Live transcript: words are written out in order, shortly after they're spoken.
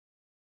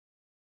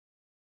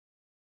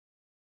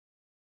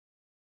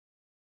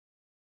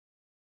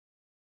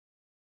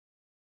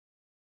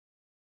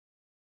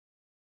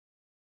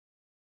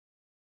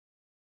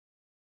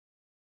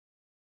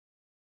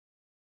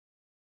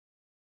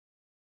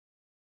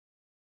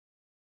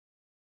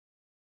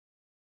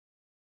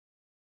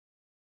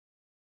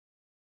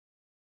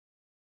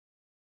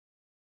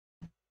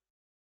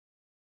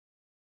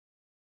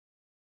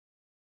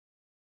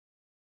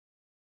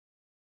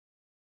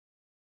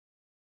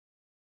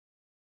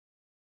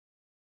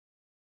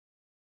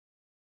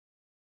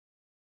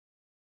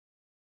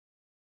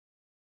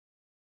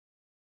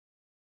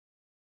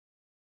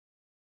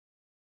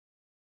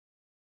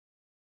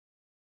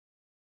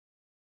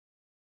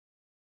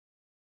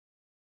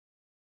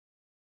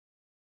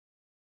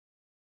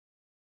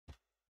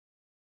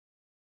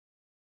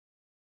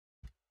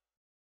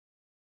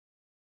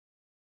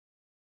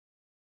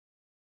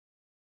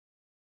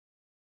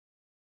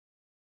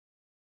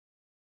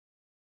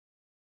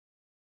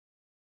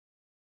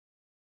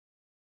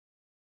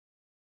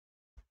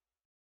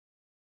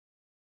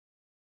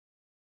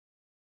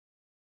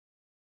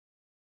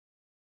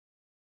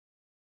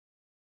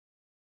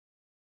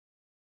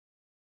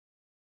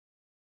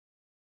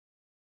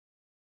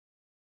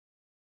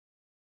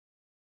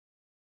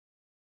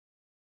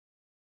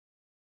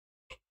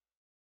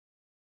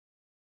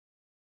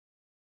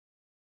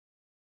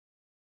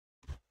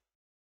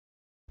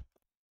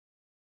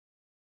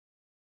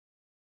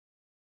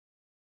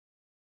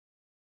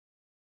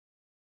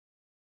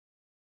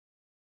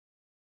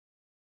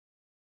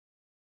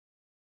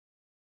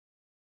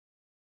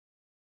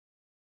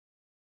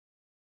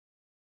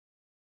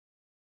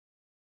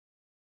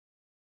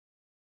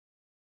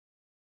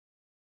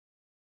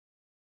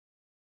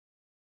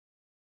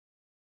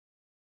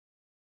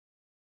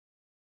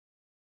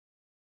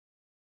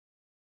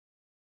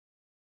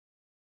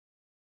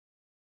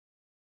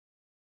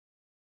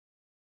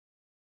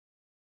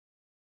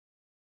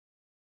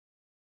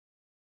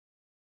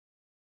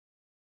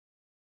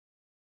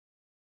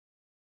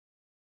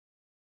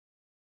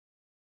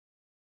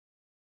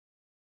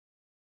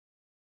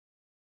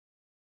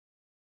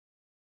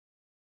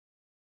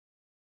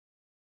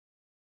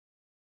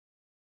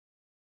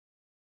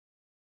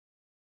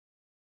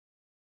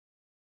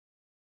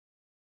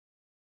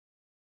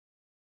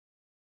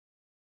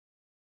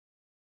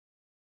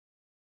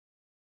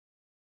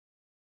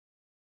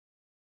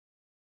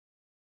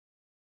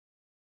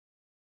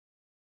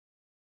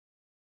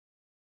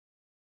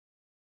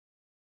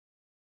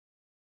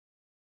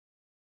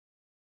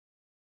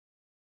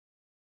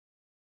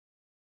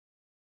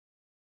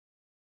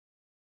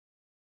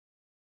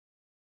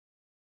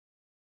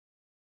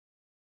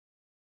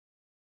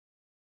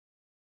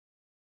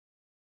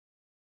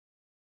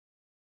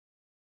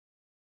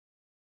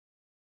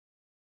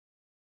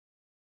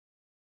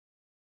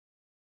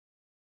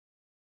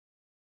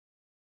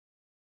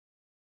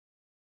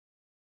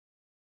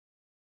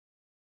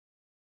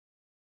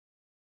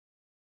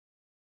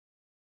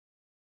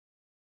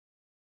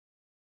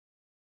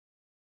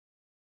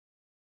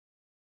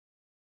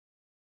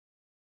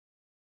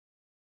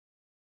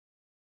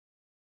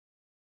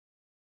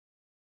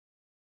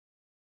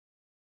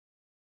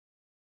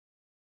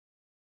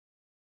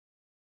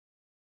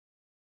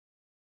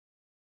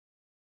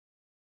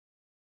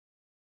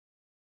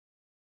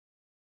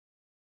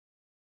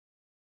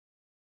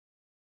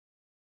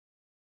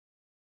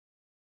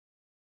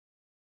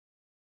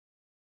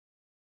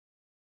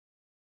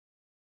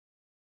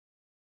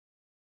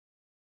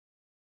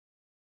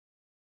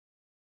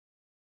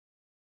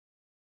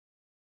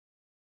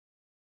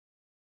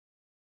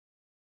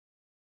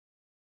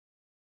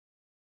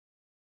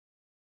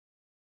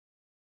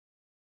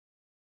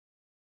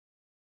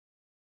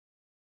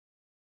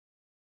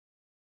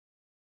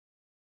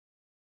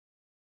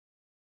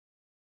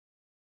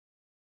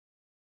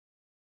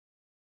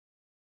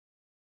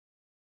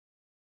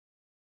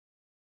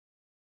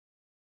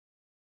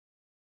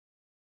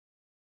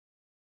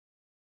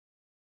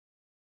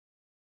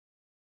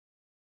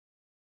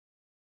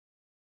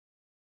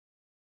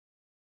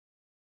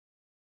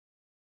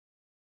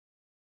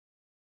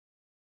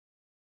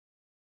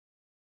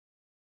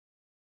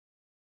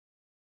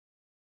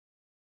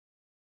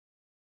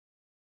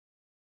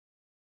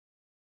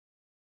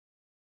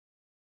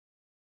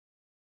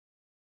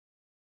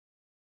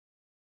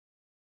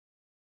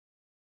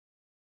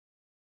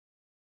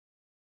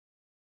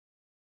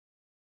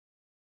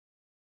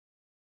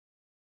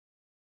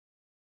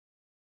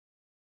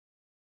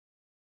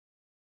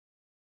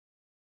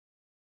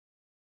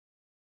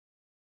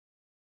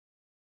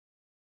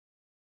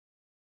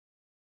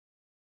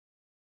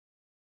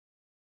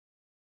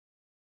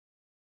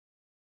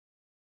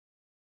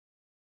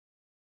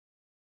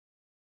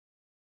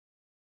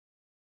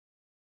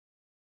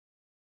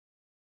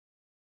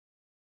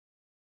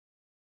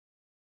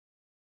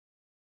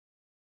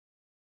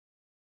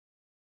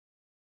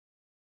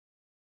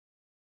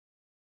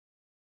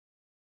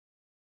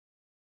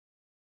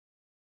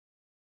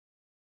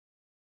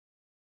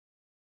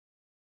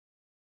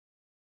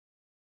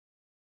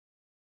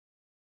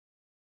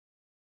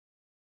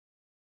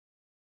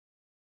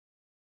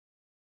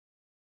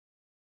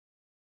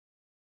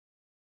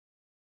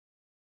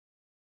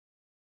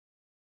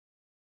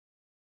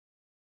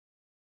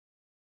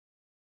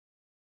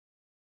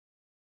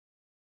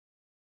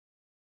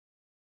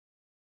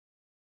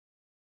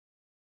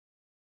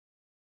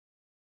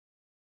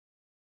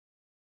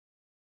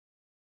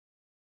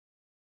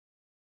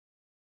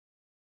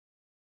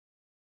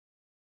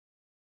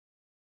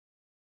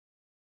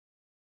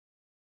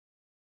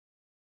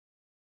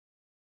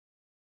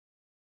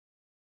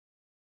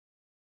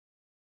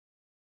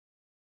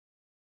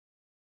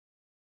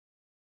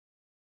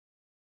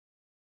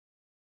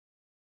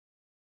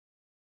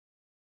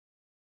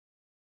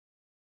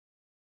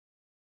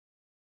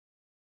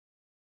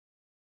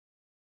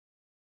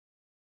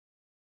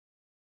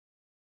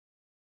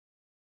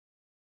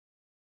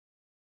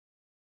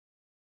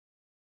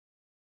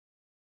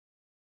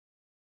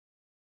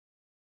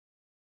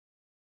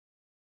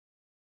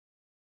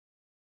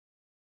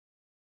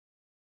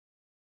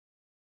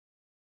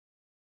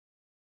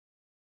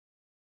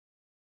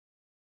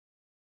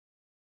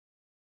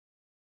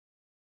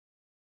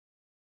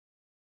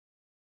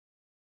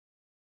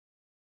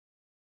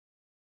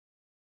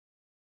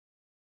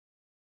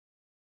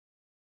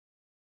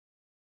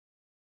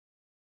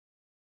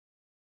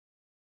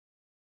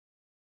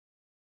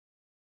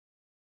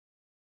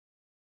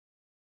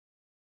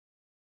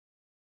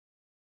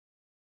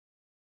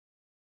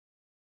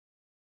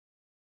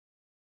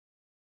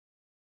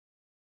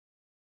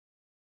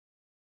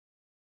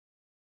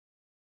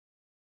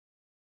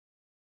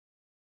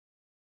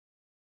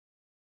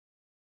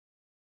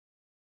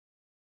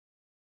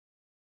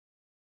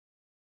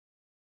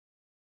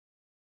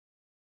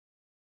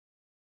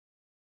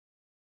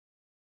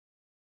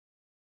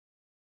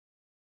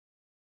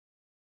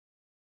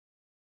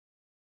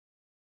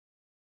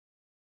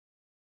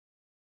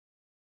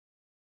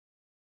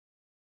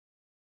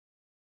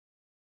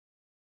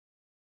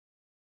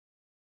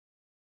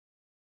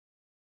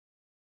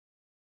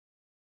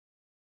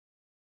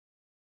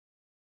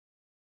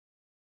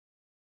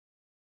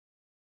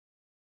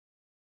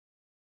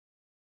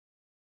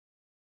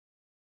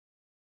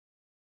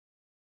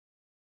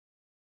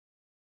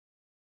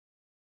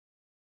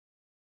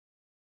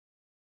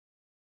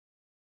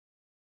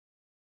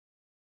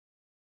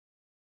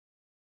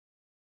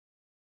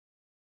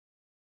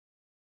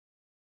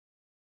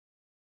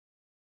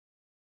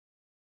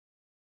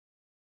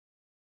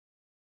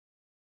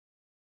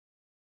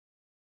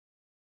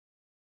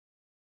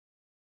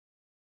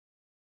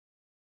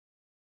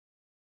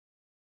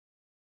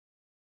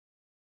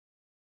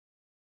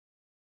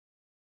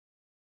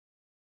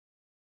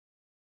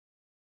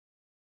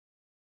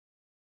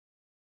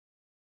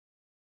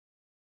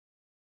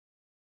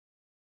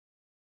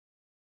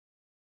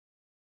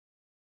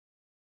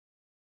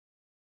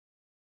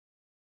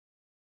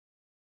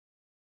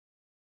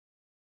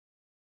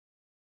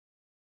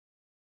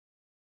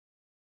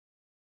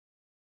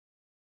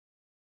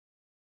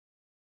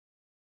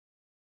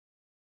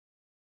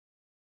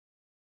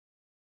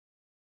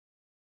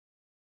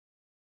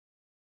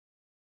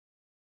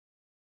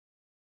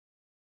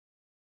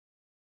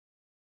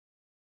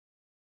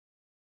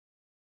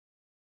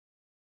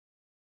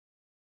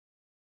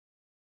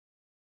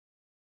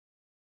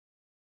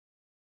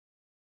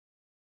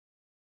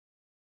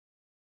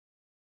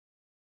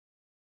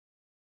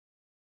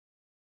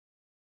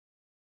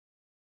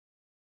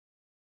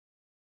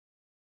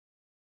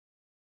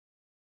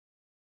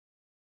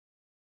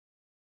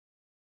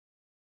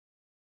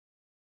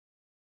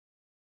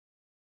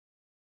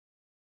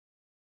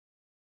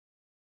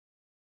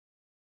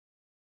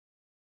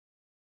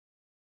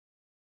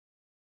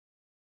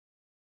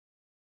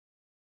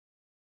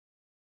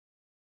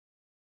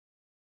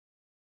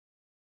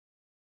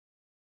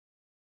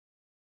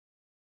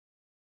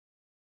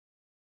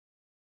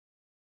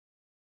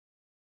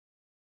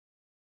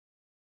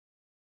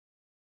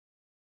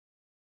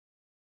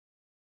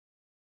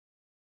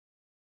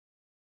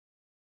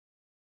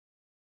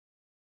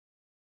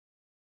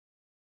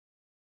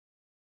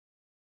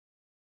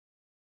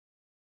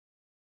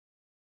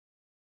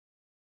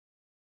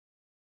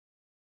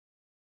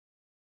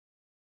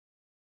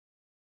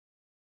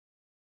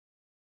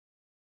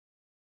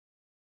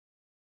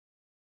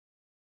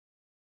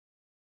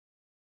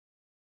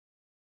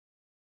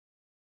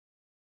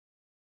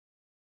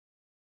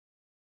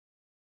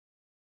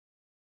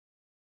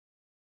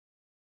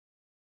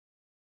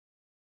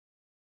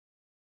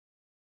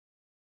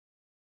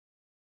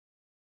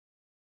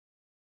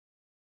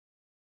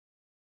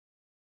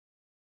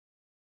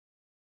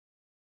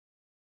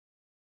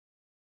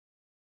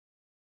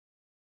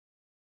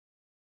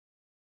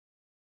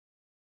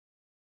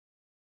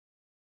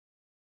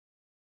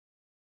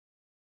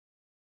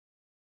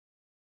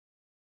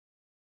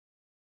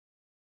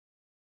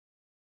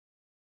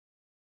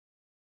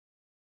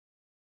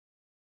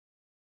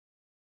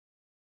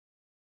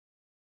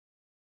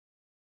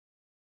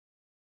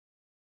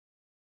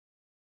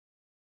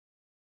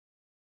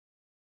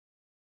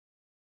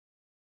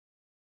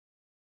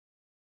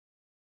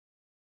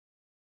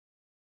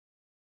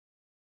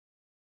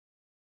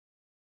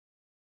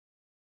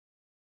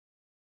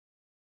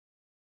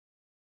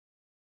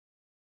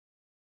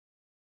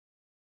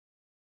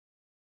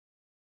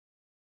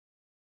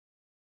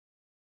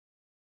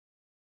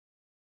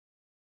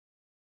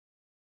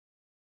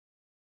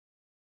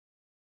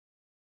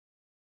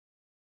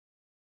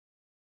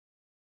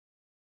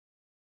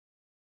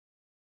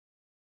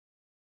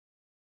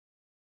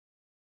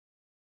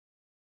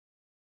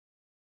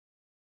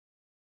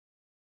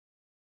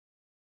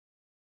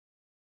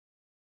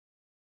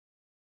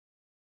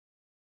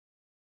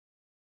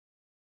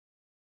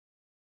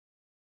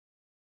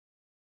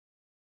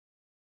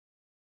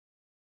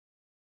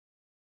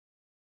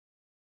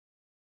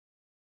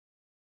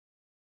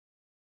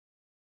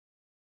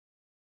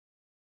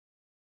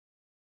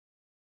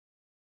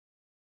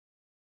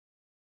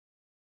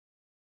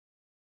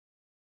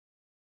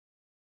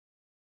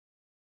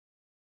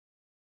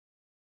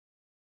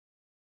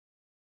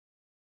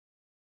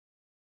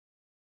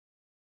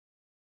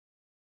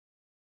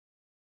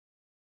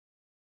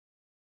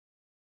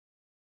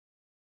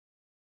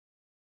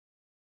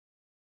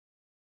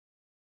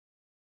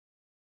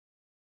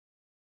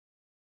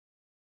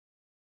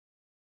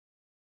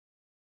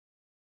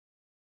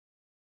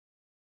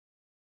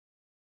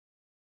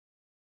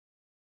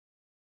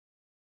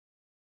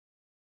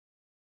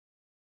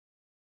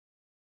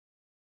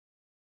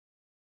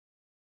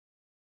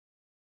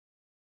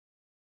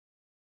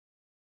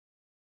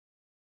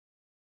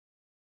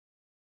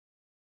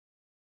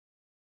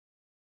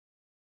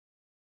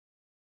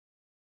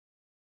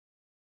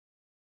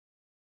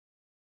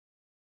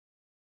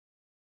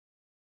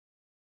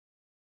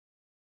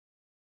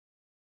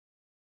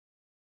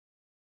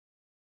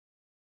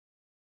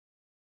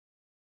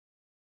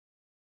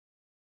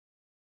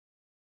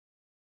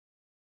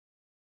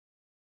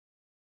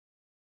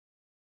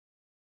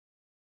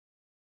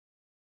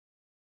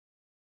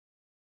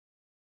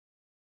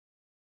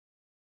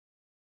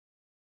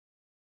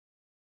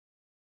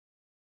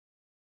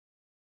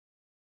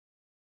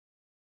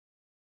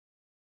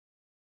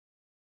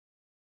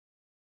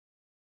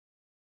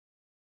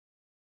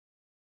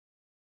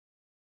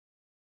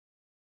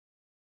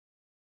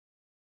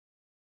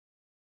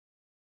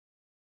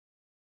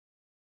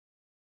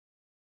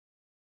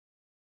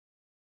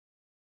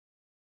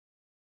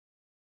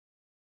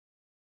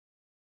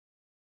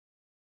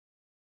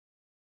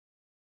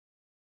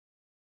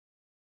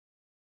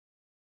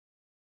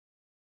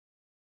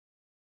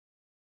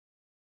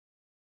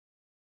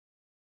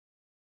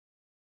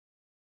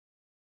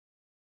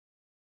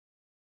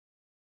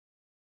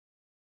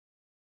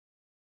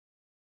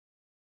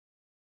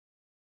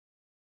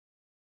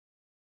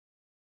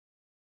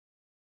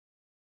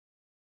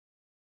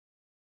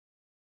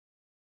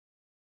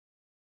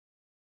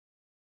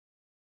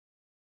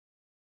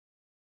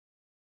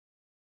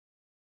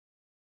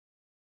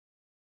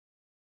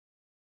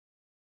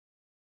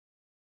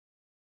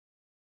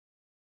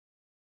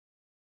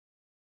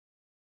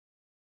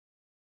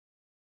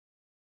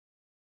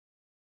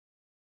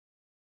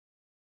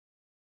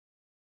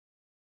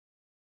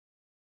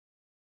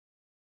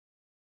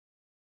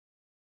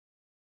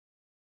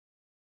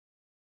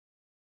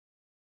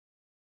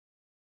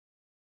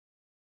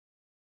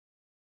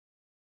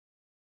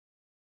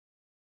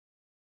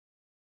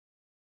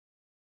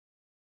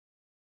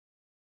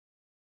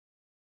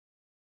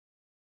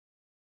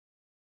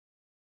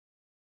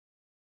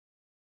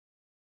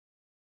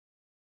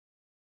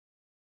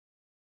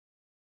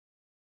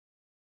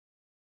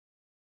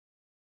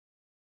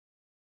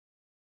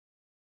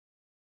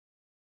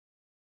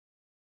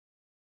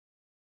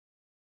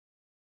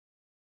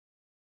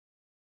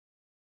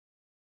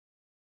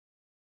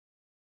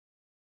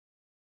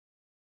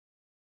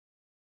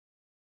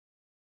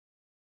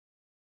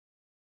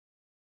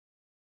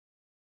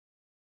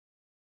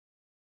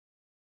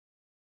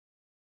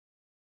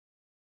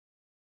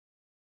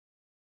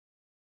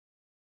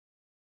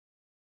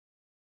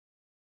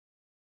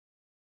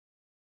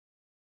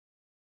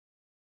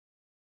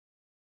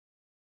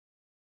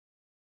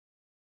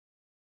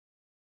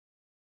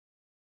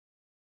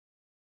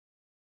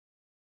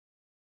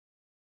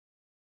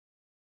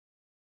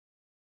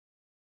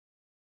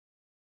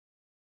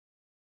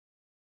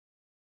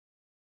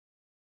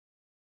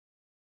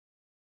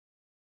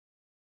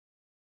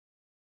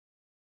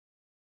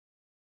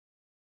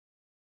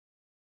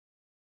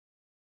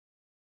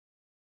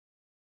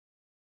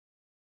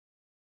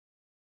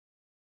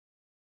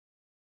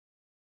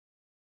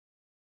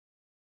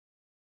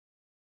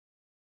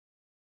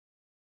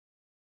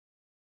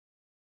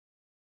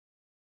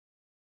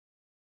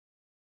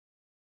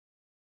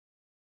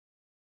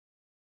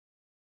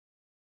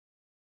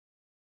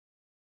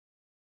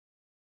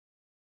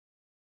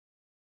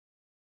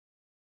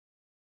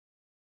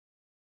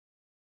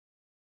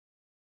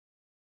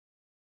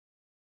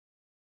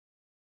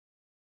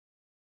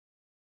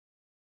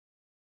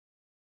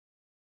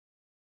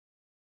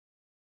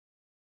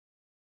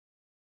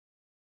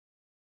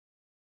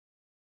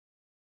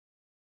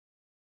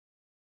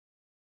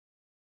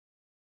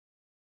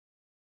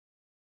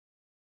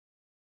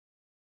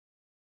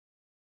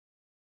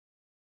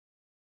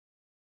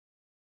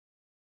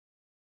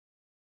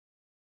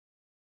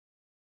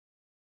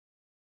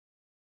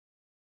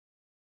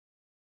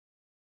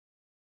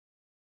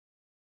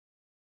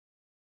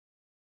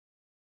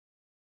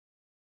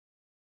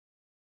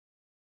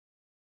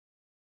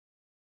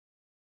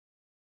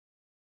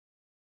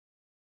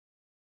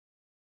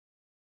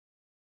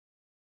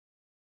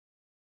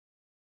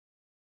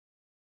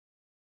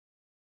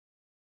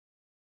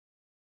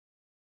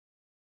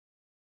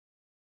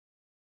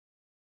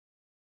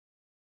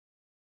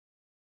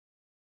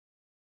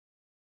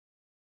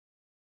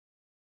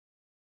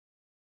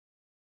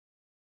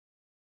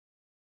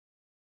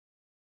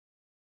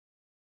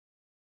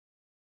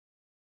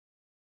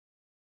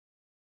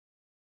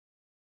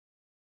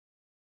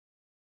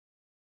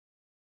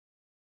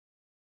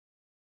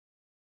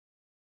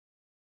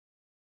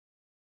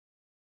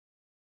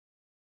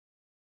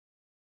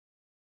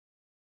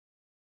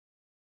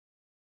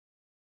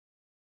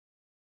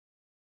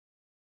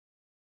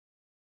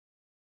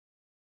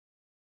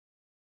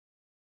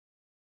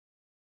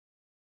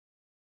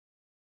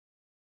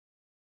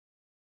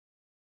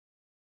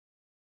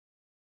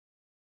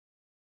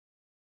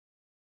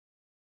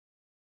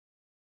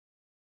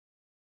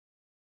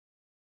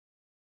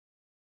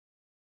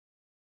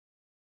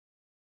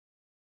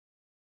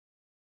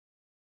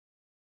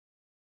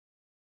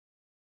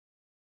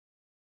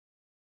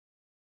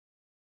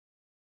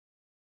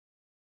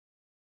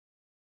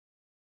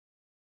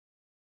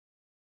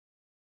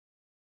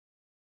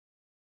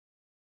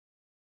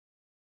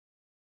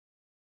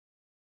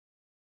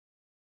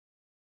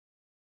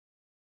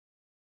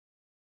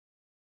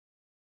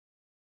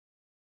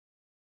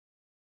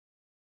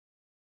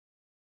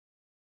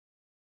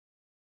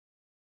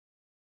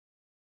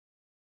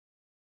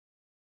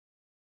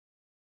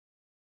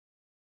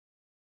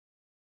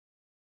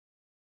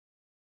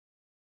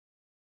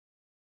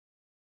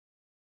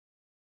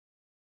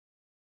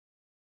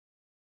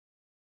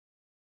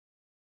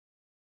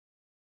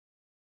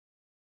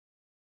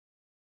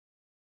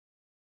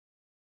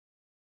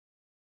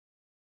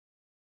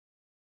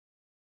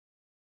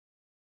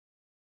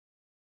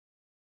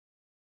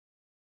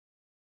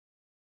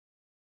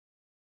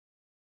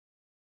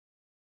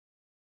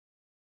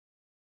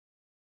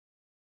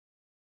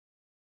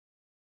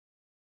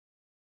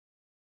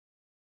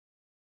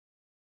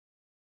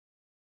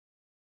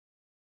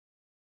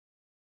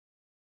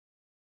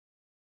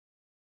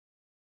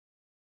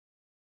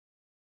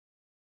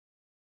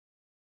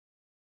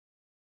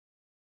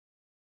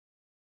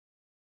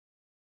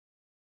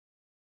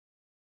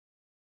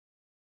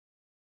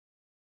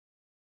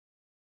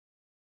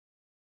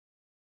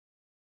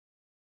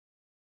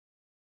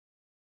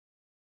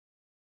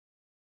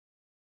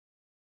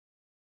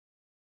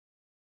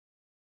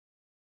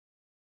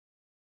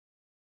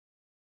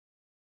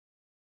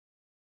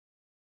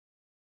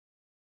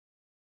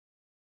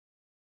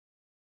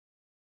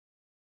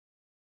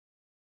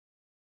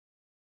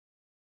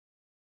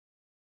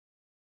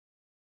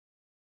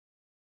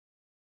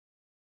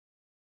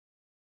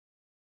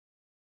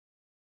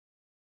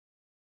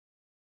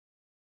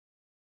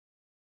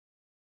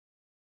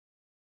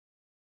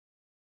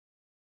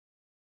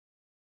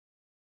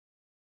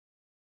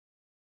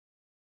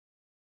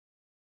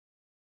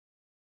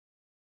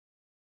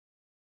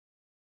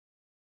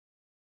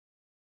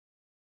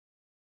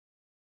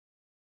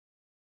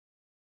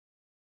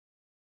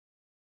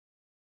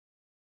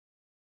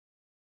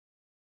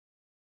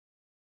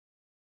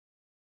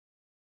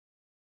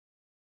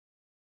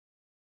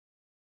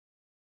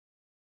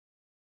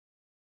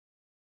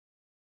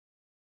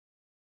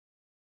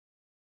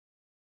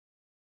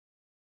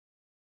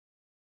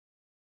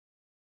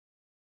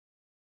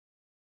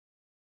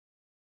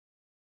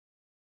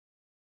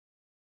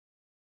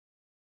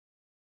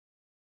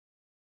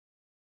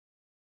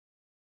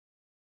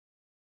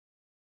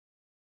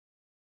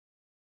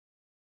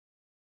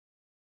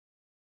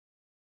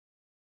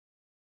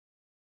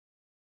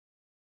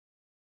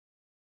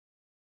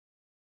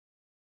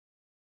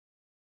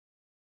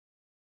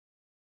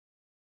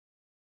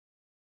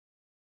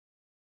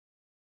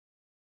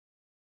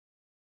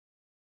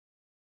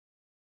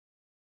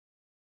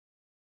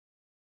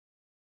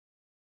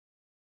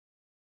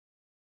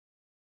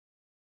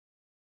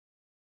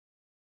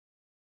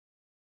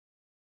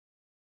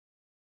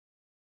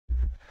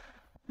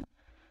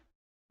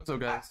up,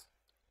 guys?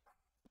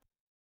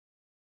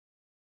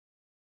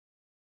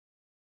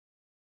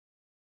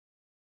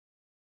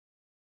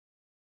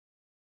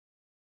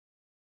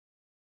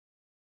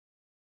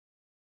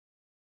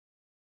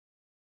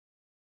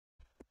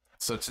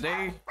 So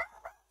today,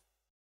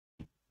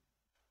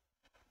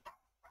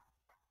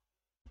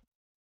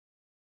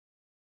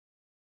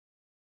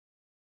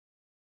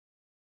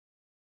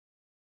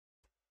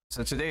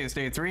 is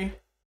day 3.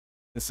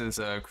 This is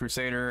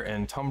Crusader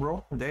and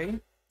Tumbrel day.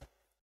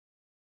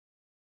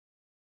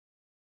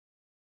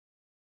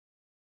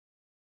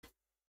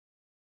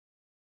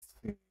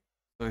 So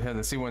we have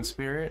the C1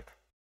 Spirit.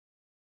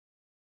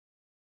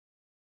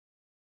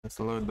 Let's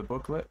load the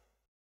booklet.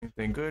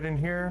 Anything good in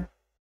here?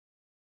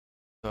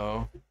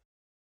 So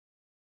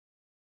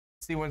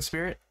C1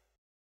 Spirit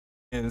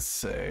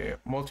is a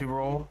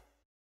multi-role,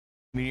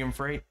 medium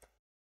freight,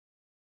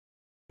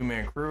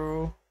 2-man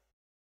crew,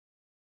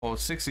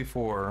 holds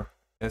 64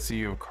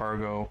 SEU of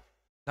cargo.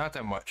 Not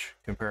that much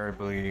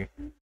comparably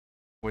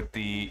with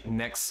the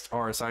next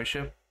RSI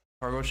ship.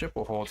 Cargo ship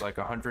will hold like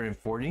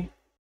 140.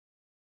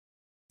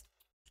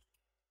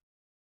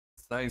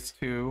 Size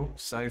 2,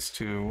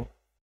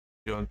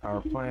 shield power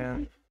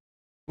plant,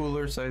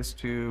 cooler size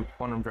 2,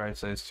 quantum drive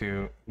size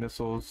 2,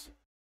 missiles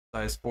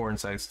size 4 and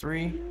size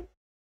 3.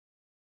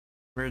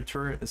 Rear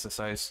turret is a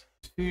size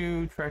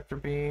 2 tractor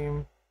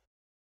beam.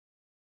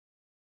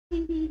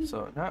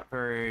 So not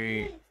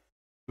very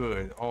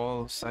good.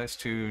 All size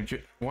 2.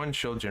 One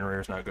shield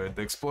generator is not good.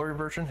 The Explorer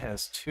version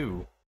has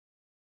 2.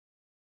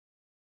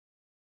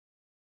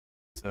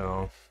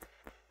 So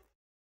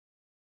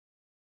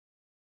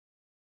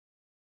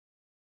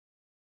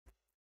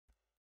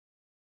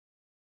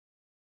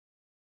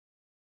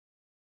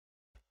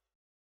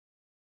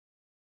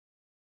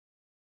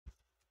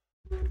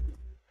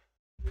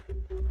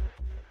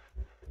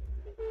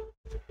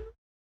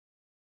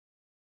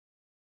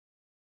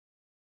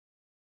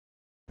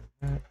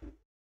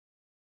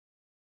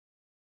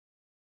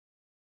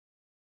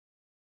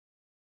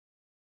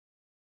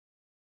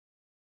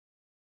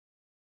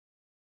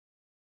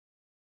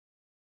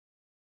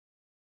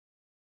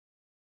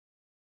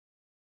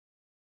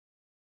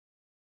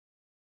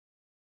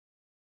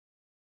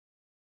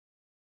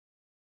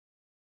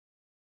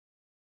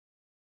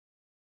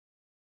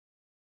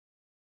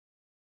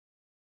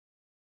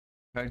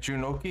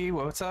Junoki,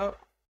 what's up?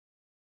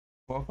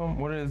 Welcome.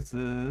 What is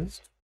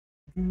this?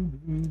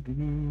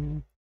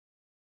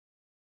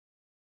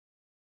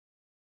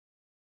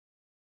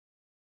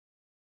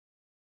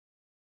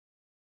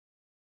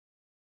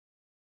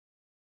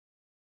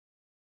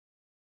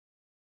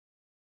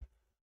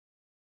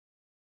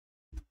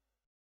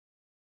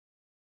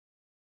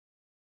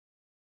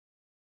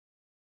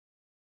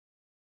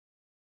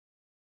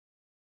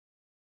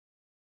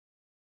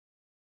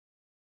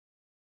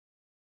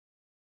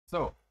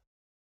 So,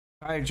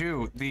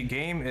 Kaiju, the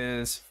game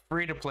is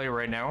free to play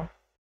right now.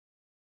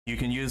 You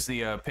can use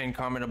the pinned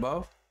comment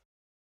above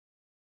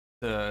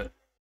to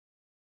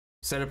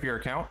set up your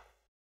account.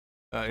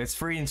 It's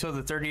free until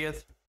the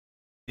 30th.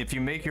 If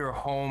you make your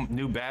home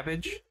New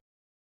Babbage,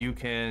 you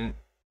can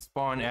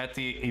spawn at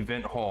the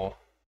event hall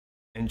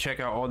and check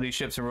out all these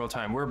ships in real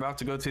time. We're about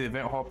to go to the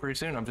event hall pretty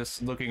soon. I'm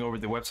just looking over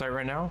the website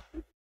right now.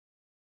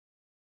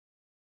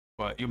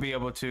 But you'll be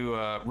able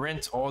to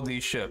rent all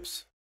these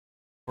ships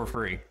for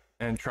free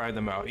and try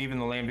them out, even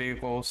the land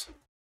vehicles.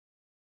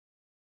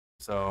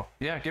 So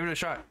yeah, give it a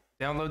shot.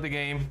 Download the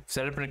game,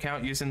 set up an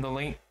account using the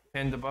link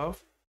pinned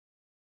above,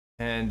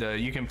 and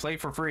you can play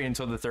for free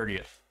until the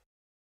 30th.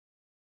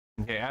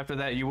 Okay, after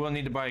that you will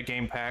need to buy a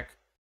game pack,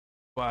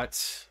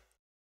 but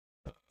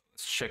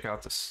let's check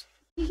out this.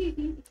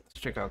 Let's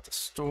check out the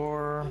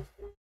store.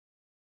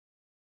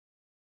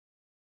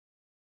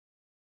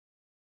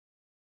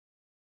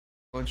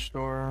 Village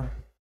store.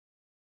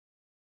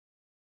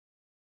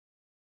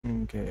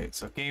 Okay,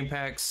 so game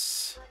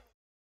packs.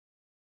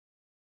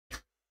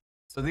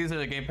 So these are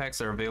the game packs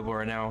that are available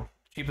right now.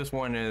 Cheapest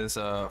one is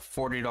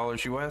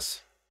 $40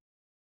 US,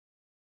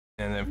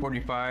 and then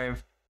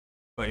 45.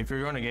 But if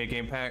you're going to get a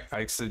game pack,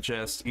 I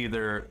suggest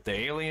either the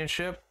alien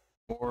ship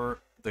or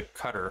the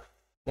cutter,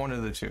 one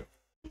of the two.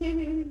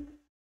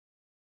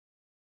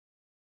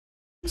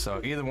 So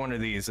either one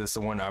of these is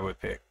the one I would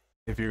pick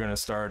if you're going to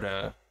start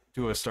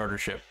do a starter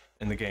ship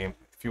in the game.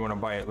 If you want to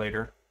buy it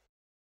later.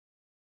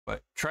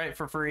 But try it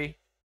for free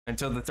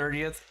until the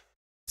 30th.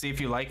 See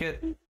if you like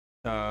it.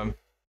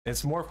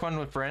 It's more fun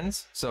with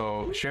friends,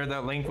 so share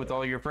that link with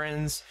all your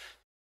friends,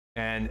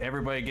 and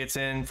everybody gets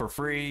in for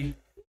free.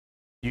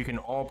 You can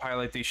all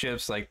pilot these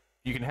ships. Like,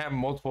 you can have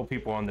multiple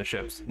people on the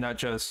ships, not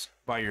just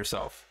by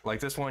yourself. Like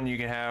this one, you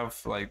can have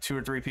like 2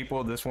 or 3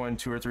 people. This one,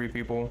 2 or 3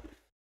 people.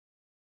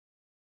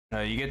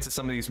 You get to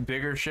some of these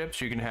bigger ships,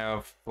 you can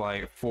have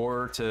like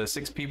 4 to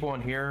 6 people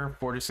in here,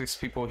 4 to 6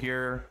 people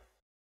here.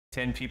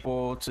 10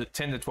 people to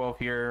 10 to 12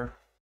 here.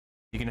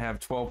 You can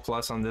have 12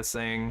 plus on this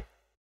thing,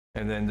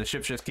 and then the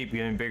ships just keep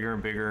getting bigger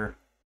and bigger,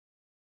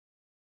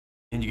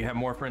 and you can have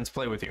more friends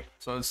play with you.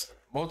 So it's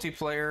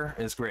multiplayer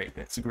is great.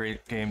 It's a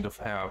great game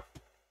to have.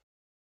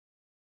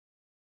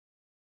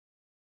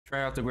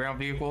 Try out the ground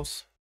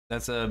vehicles.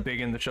 That's big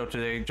in the show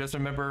today. Just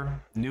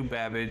remember, new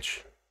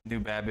Babbage,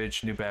 new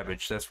Babbage, new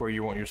Babbage. That's where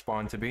you want your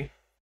spawn to be.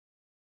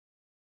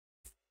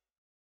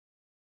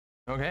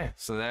 Okay,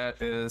 so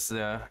that is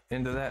the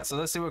end of that. So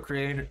let's see what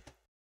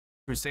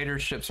Crusader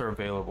ships are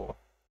available.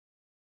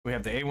 We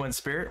have the A1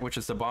 Spirit, which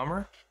is the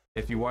bomber.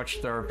 If you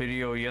watched our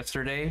video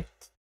yesterday,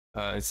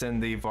 it's in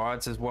the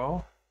VODs as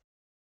well.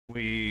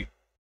 We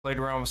played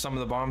around with some of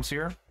the bombs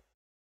here.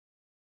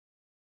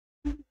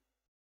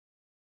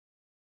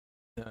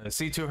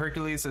 C2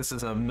 Hercules, this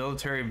is a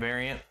military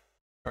variant,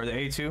 or the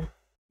A2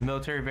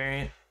 military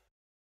variant.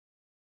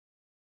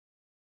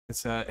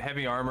 It's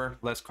heavy armor,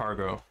 less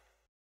cargo.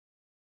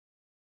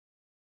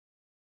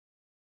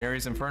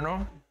 Ares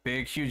Inferno,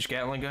 big, huge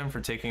Gatling gun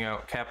for taking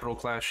out capital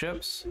class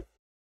ships.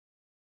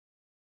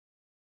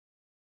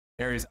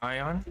 Ares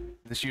Ion,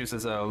 this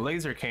uses a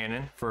laser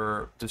cannon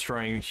for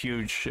destroying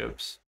huge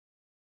ships.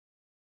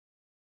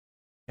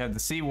 You have the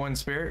C1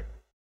 Spirit,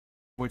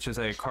 which is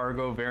a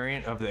cargo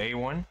variant of the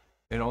A1.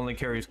 It only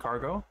carries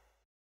cargo.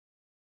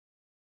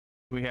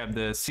 We have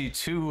the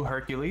C2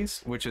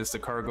 Hercules, which is the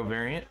cargo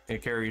variant.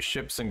 It carries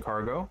ships and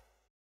cargo.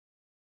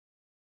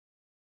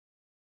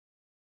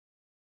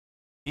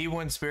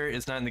 E1 Spirit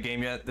is not in the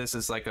game yet. This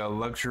is like a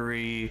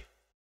luxury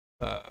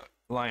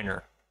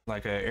liner,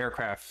 like an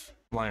aircraft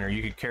liner.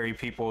 You could carry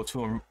people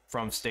to and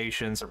from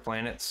stations or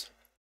planets.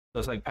 So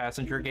it's like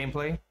passenger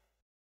gameplay.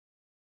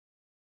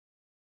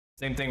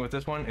 Same thing with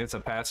this one. It's a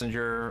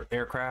passenger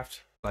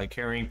aircraft, like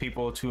carrying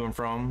people to and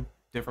from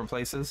different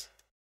places.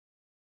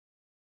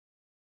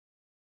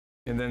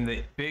 And then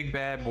the big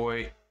bad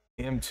boy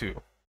M2.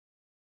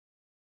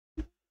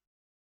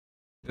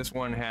 This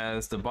one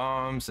has the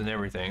bombs and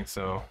everything,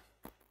 so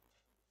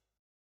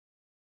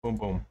boom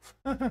boom.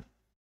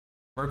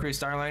 Mercury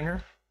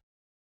Starliner.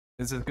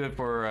 This is good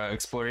for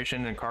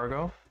exploration and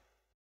cargo.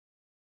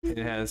 It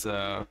has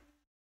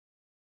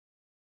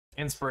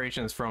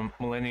inspirations from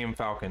Millennium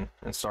Falcon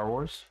and Star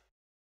Wars.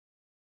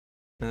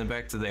 And then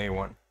back to the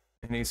A1.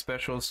 Any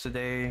specials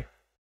today?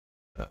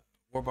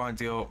 Warbond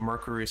deal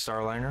Mercury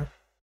Starliner.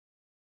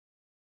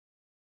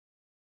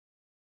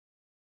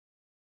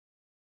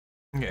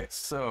 Okay,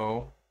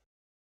 so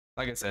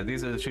like I said,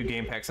 these are the 2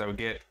 game packs I would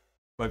get.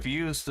 But if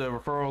you use the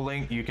referral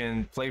link, you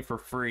can play for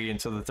free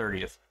until the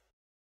 30th.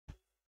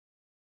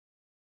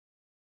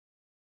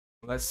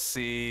 Let's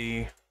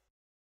see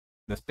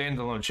the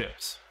standalone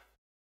chips.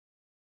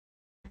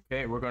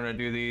 Okay, we're going to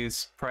do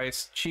these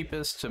price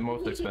cheapest to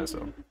most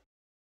expensive.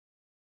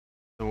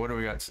 So what do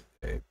we got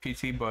today?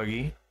 PT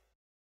Buggy.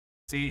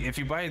 See, if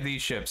you buy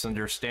these ships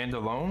under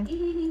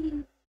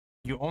standalone,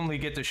 you only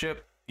get the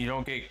ship, you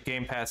don't get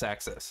Game Pass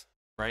access,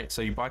 right?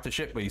 So you bought the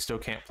ship, but you still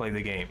can't play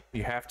the game.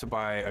 You have to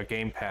buy a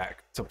game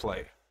pack to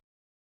play.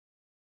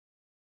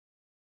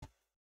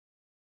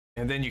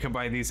 And then you can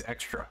buy these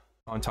extra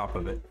on top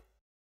of it.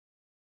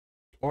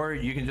 Or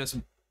you can just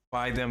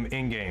buy them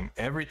in-game.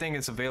 Everything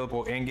is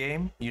available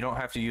in-game. You don't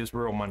have to use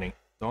real money.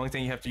 The only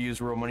thing you have to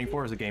use real money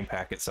for is the game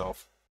pack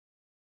itself.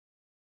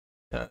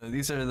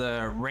 These are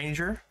the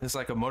Ranger. It's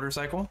like a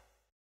motorcycle.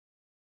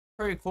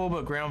 Very cool,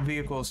 but ground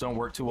vehicles don't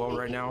work too well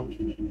right now.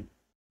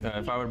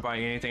 If I would buy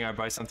anything, I'd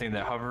buy something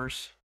that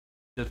hovers.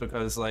 Just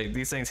because like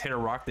these things hit a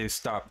rock, they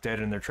stop dead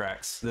in their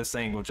tracks. This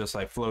thing will just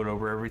like float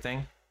over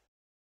everything.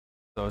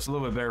 So it's a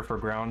little bit better for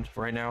ground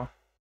right now.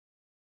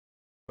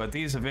 But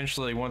these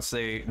eventually, once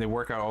they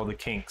work out all the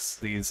kinks,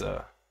 these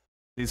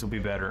will be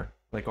better.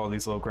 Like all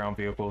these little ground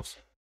vehicles.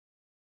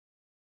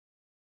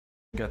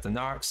 You got the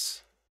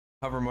Nox,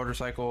 hover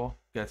motorcycle,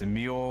 got the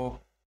Mule,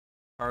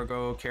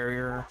 cargo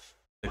carrier,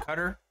 the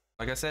Cutter.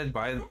 Like I said,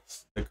 buy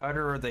the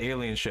Cutter or the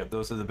Alien ship.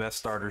 Those are the best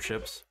starter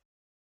ships.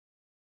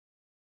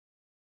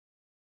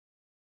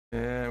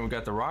 And we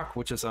got the Rock,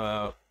 which is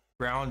a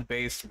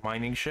ground-based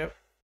mining ship.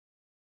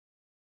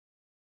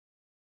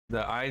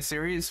 The I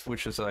series,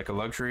 which is like a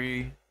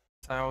luxury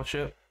style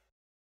ship.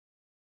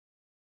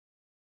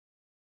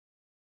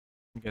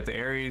 You got the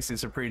Ares.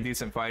 These are pretty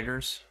decent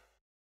fighters.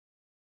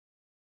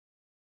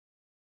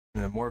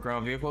 And then more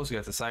ground vehicles. You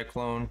got the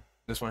Cyclone.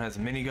 This one has a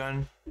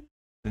minigun.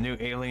 The new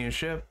Alien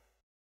ship.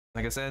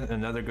 Like I said,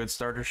 another good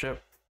starter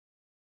ship.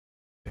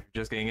 If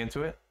you're just getting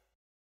into it.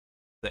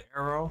 The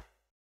Arrow.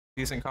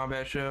 Decent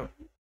combat ship.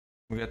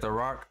 We got the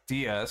Rock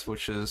DS,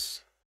 which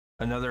is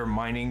another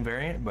mining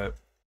variant, but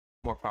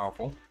more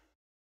powerful.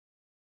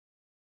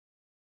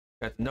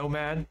 Got the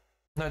Nomad.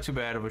 Not too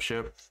bad of a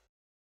ship.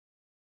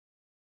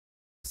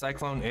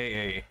 Cyclone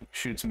AA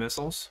shoots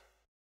missiles.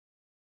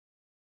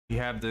 You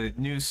have the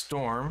new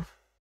Storm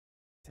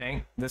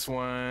tank. This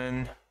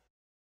one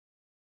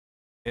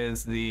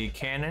is the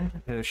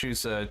cannon. It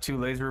shoots 2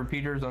 laser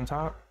repeaters on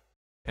top.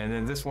 And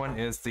then this one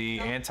is the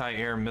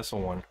anti-air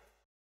missile one.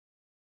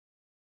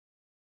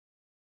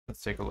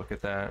 Let's take a look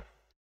at that.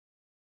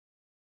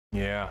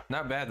 Yeah,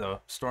 not bad though.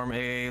 Storm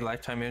AA,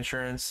 lifetime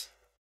insurance.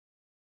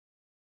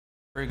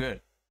 Very good.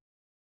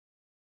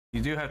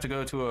 You do have to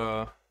go to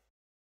a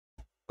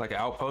like an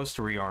outpost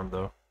to rearm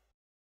though.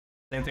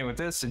 Same thing with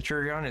this.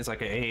 Centurion is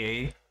like an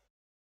AA, a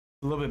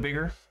little bit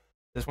bigger.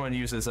 This one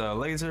uses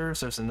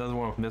lasers. There's another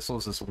one with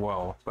missiles as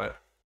well, but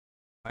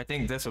I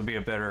think this would be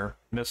a better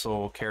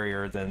missile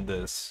carrier than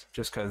this,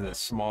 just because it's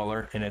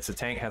smaller and it's a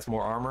tank, has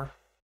more armor.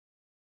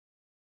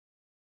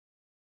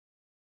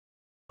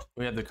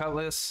 We have the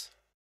Cutlass,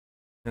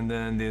 and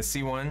then the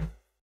C1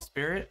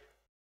 Spirit.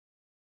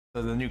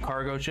 So the new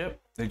cargo ship.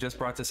 They just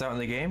brought this out in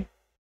the game.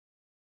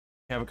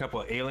 We have a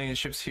couple of alien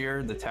ships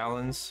here, the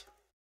Talons.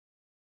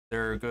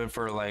 They're good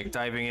for like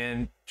diving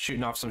in,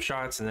 shooting off some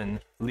shots, and then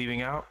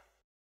leaving out.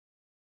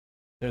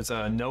 There's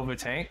a Nova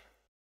tank.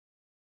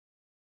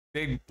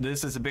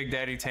 This is a Big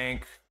Daddy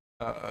tank.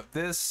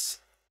 This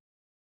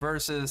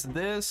versus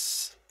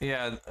this,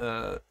 yeah,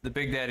 the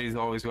Big Daddy is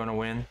always going to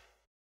win.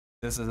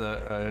 This is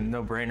a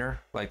no-brainer.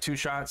 Like 2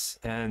 shots,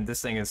 and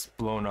this thing is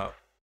blown up.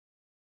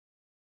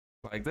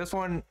 Like this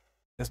one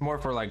is more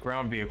for like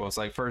ground vehicles,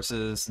 like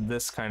versus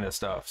this kind of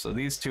stuff. So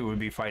these two would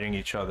be fighting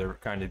each other,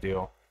 kind of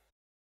deal.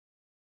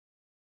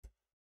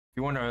 If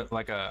you want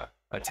like a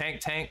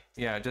tank,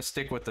 yeah, just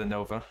stick with the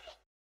Nova.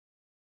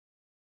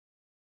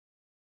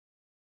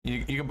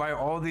 You can buy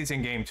all these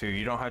in game too.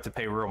 You don't have to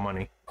pay real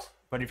money.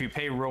 But if you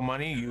pay real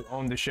money, you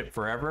own the ship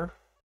forever.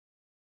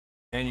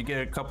 And you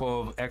get a couple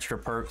of extra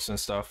perks and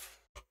stuff.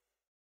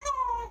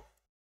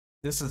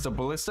 This is the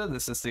ballista.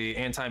 This is the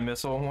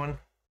anti-missile one.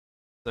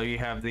 So you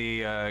have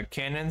the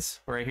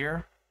cannons right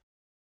here.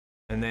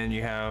 And then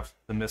you have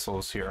the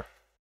missiles here.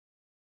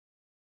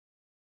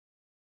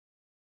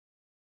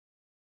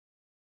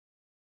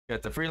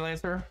 Got the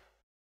Freelancer.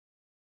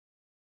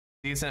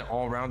 Decent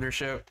all-rounder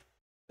ship.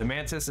 The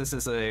Mantis, this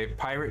is a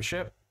pirate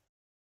ship.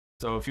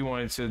 So if you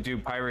wanted to do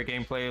pirate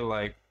gameplay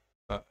like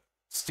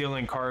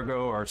stealing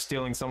cargo or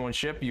stealing someone's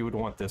ship, you would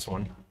want this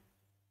one.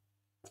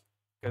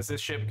 Because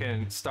this ship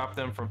can stop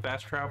them from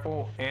fast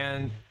travel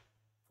and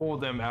pull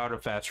them out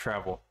of fast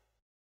travel.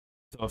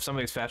 So if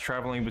somebody's fast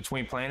traveling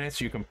between planets,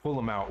 you can pull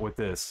them out with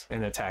this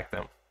and attack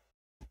them.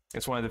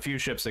 It's one of the few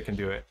ships that can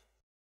do it.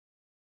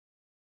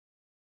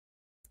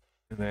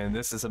 And then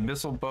this is a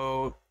missile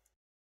boat.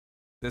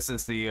 This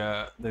is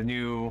the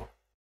new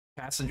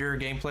passenger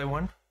gameplay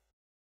one.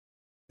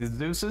 The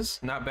Zeus's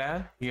not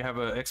bad. You have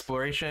an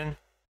exploration,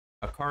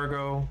 a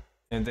cargo,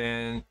 and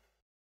then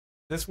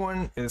this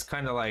one is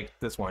kind of like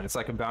this one. It's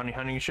like a bounty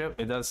hunting ship.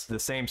 It does the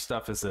same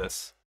stuff as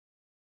this.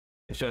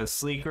 It's just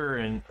sleeker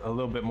and a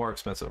little bit more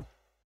expensive.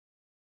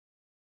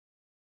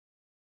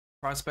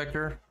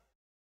 Prospector.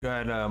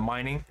 Got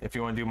mining if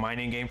you want to do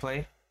mining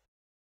gameplay.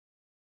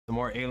 Some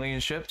more alien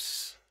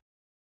ships.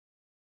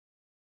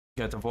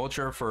 Got the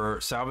Vulture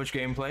for salvage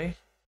gameplay.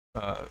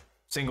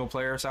 Single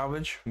player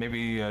salvage,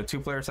 maybe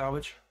 2-player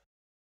salvage.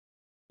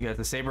 You got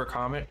the Saber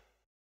Comet,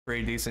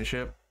 pretty decent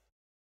ship.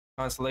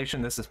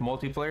 Constellation, this is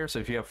multiplayer, so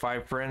if you have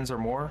 5 friends or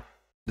more,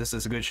 this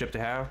is a good ship to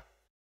have.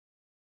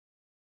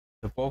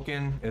 The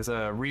Vulcan is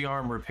a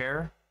rearm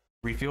repair,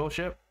 refuel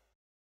ship.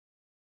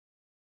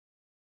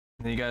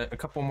 And then you got a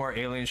couple more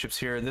alien ships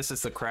here. This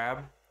is the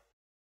Crab.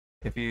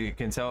 If you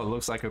can tell, it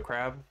looks like a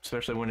crab,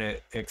 especially when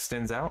it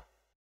extends out.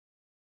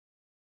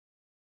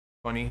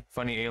 Funny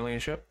alien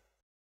ship.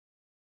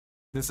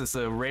 This is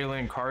a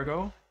Raylan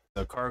Cargo,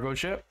 the cargo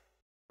ship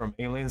from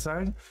Alien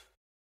side.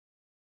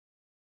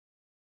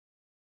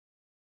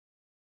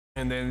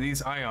 And then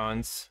these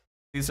Ions,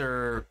 these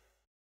are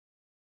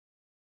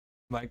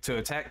like to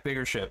attack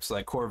bigger ships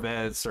like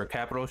Corvettes or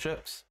capital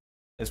ships,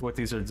 is what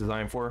these are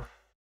designed for.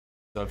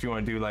 So if you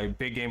want to do like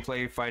big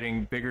gameplay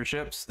fighting bigger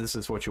ships, this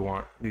is what you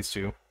want, these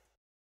two.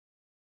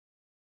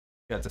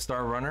 Got the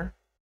Star Runner.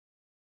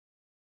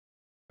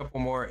 A couple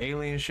more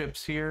alien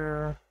ships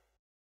here.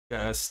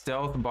 Got a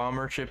stealth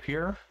bomber ship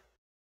here.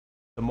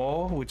 The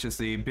Mole, which is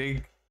the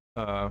big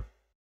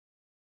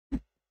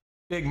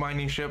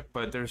mining ship,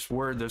 but there's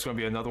word there's going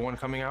to be another one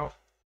coming out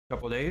in a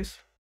couple days.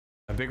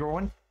 A bigger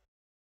one.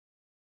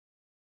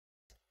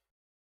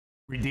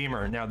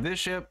 Redeemer. Now this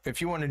ship, if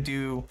you want to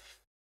do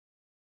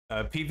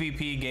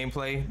PvP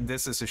gameplay,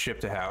 this is a ship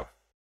to have.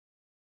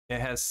 It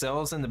has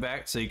cells in the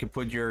back so you can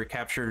put your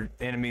captured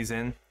enemies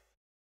in.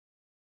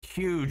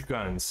 Huge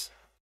guns.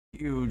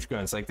 Huge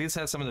guns. Like these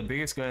have some of the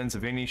biggest guns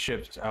of any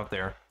ships out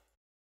there.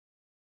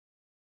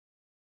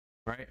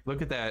 Right?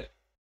 Look at that.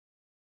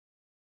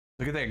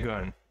 Look at that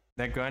gun.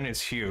 That gun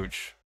is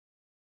huge.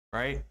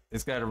 Right?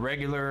 It's got a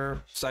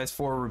regular size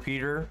 4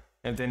 repeater,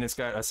 and then it's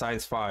got a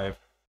size 5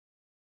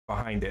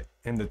 behind it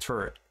in the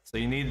turret. So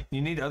you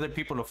need other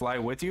people to fly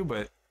with you,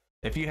 but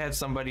if you had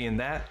somebody in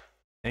that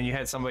and you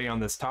had somebody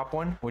on this top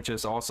one, which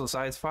is also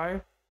size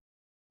 5,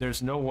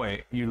 there's no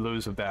way you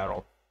lose a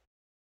battle.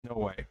 No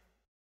way.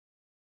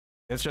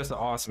 It's just an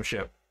awesome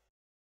ship.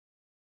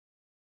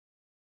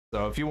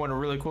 So if you want a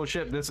really cool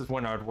ship, this is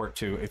one I would work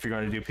to if you're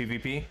going to do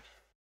PvP.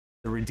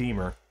 The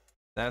Redeemer.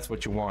 That's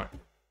what you want.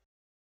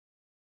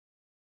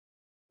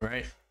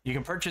 Right? You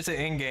can purchase it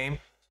in-game.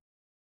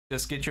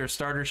 Just get your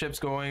starter ships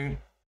going.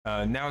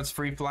 Now it's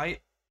free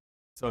flight.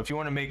 So if you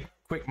want to make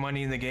quick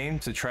money in the game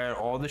to try out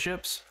all the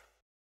ships,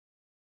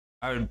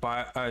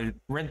 I'd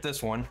rent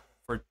this one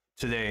for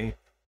today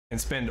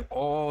and spend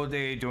all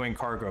day doing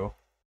cargo.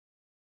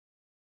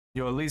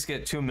 you'll at least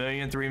get 2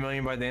 million, 3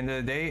 million by the end of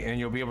the day, and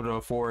you'll be able to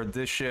afford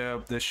this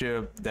ship, that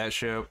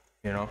ship,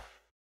 you know.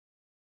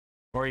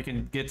 Or you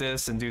can get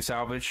this and do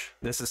salvage.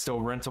 This is still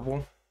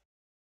rentable.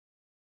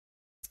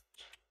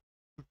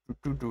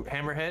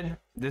 Hammerhead.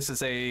 This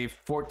is a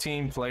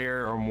 14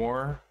 player or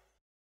more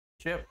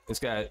ship. It's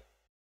got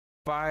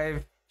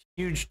 5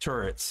 huge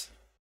turrets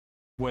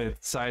with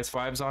size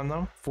 5s on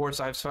them, 4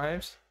 size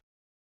 5s.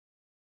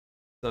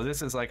 So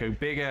this is like a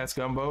big ass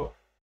gunboat.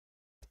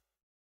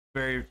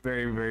 Very,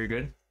 very, very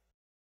good.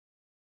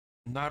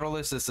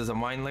 Nautilus, this is a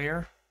mine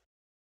layer.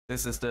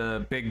 This is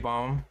the big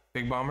bomber,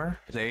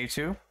 the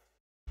A2.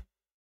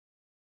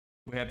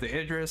 We have the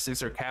Idris,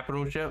 these are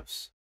capital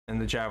ships, and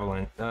the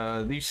Javelin.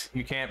 These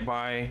you can't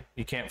buy,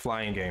 you can't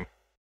fly in game.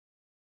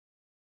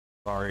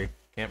 Sorry,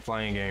 can't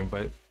fly in game,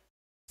 but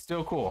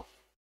still cool.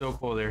 Still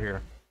cool they're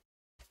here.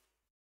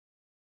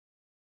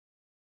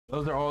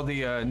 Those are all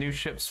the new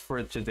ships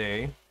for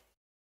today.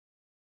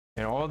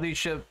 And all these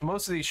ships,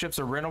 most of these ships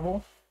are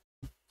rentable.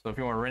 So if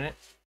you want to rent it,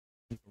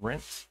 you can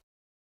rent.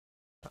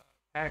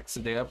 Packs,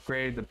 they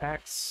upgrade the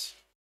packs.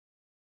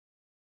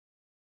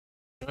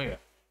 Oh yeah.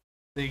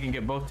 So you can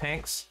get both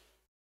tanks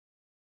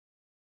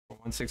for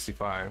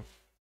 165.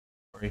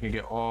 Or you can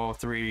get all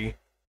 3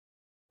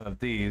 of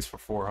these for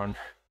 400.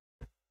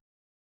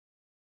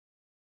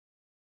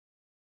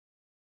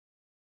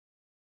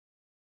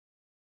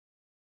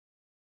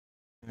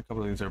 And a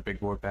couple of these are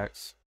big board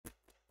packs.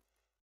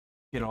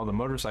 Get all the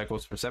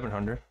motorcycles for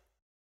 700.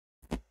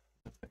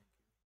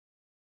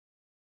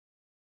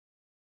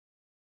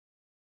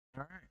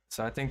 All right,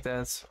 so I think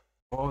that's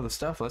all the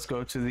stuff. Let's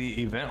go to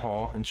the event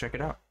hall and check it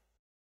out.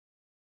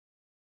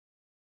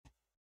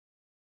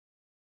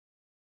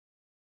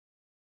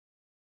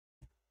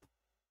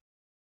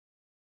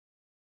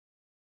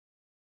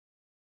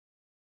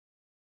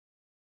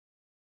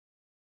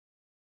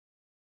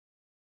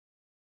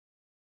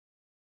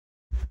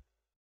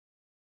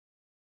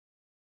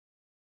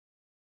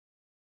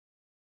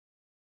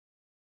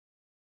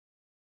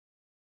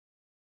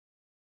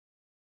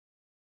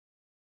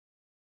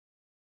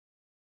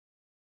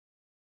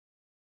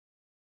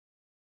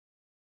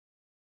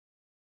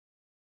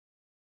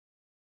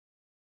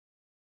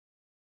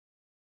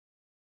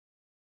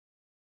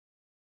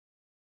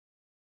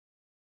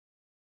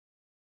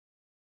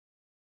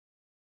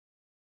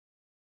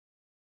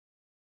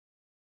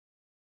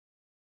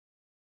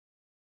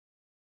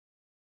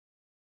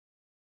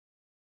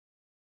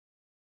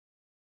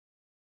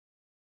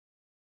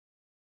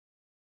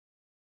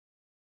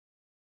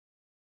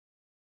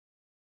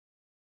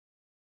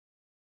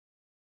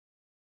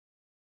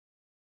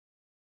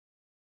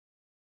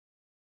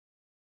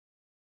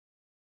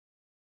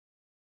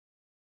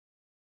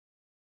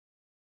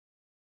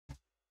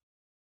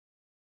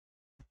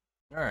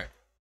 All right,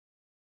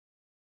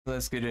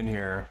 let's get in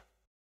here.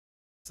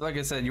 So like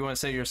I said, you want to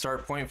set your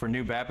start point for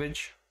new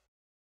Babbage,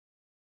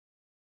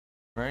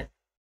 right?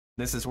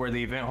 This is where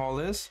the event hall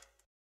is.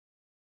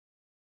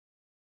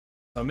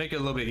 I'll make it a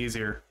little bit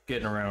easier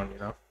getting around, you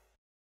know.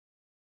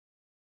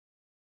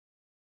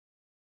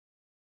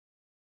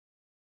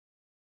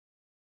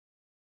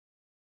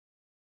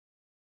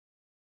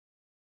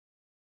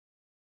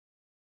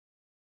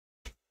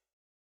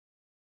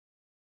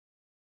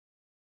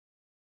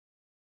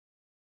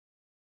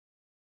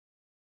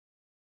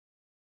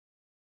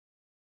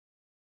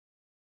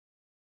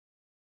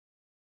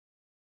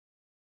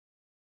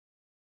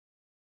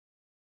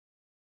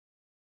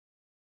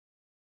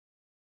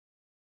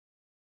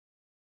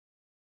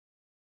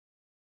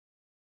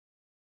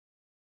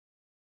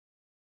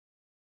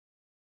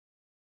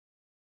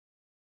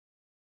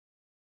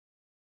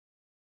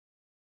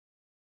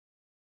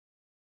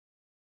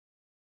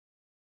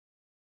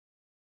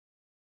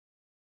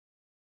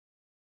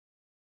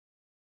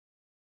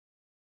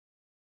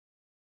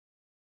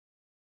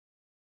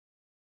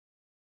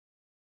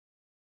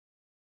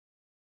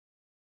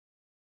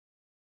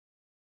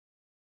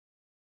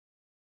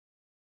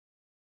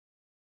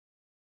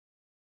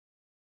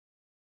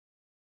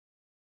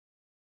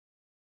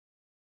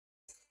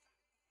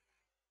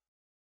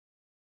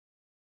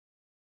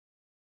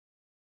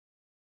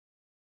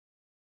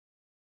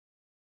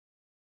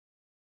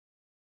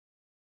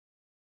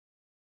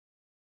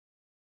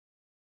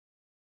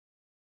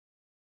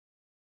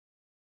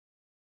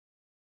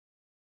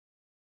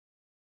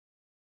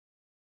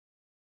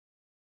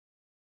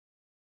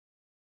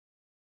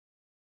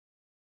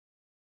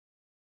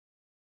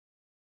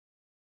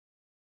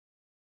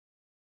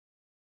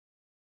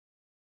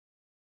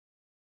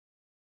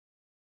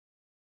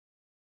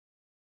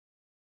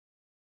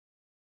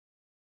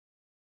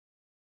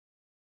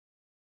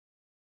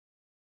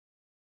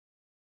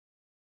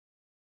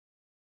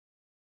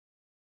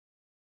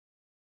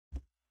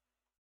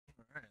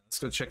 All right, let's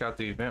go check out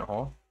the event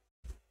hall.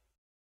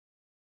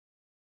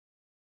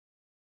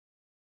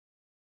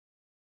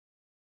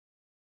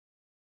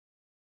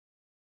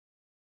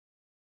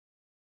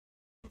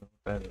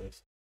 That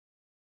is.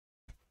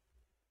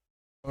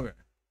 Okay.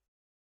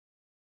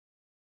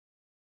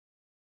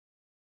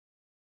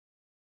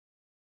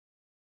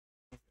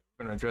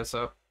 We're gonna dress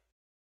up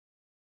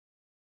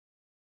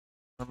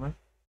armor.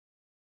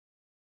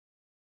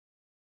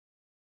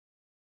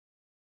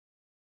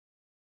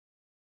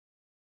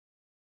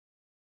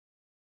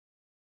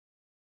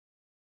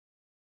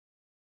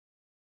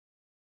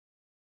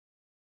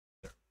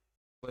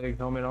 Plague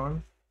helmet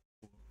on.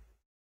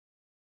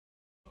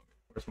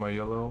 Where's my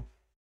yellow?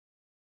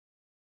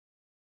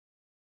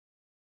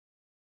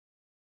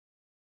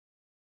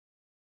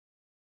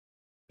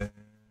 Then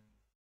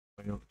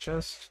my yellow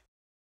chest.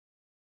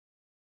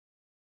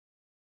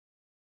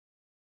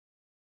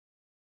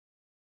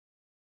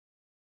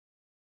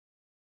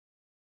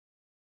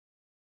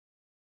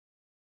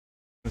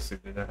 Let's see,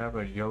 did I have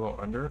a yellow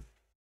under?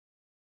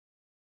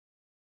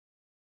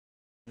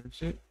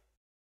 Suit?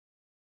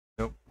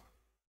 Nope.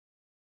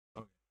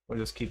 Okay, we'll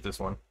just keep this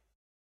one.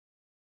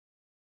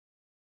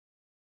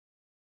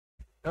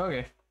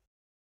 Okay.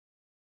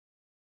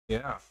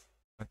 Yeah,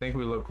 I think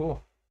we look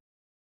cool.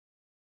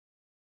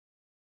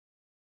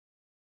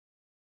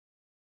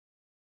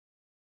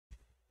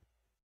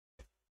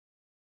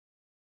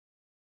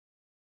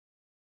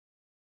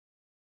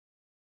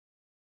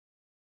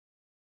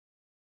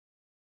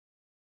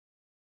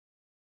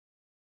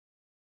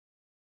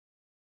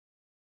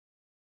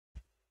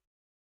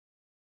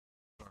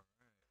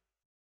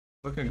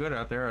 Looking good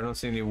out there. I don't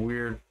see any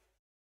weird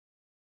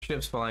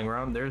ships flying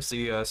around. There's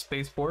the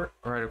spaceport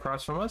right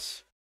across from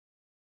us.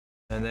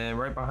 And then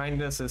right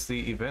behind us is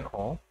the event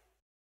hall.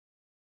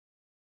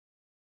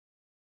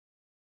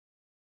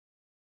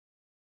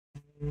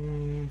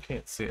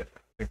 Can't see it. I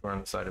think we're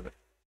on the side of it.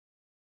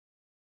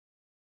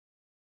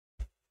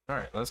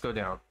 Alright, let's go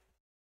down.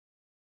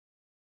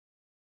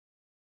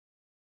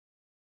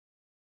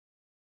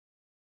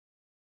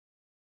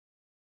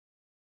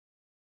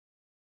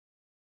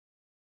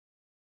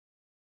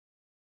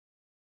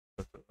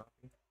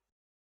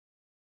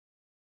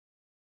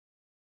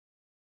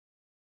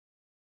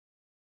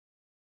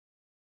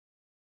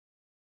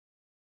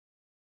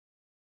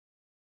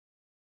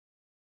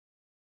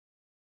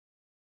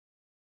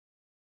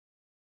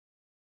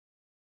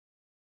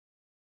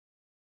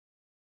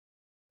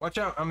 Watch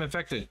out, I'm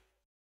infected.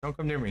 Don't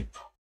come near me.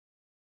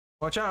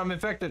 Watch out, I'm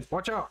infected.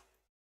 Watch out.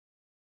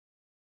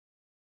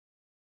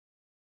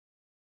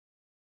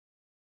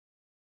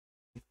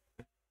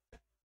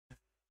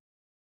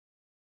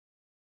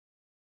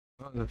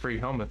 Oh, there's a free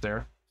helmet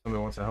there.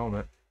 Somebody wants a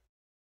helmet.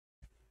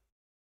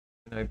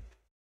 And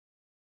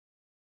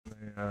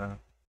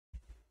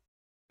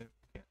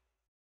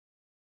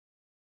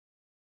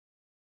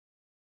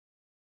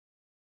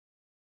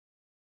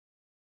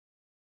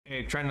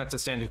hey, try not to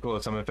stand too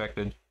close. I'm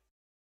infected.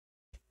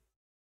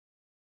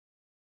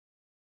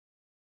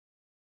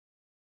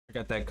 I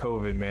got that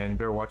COVID, man. You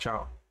better watch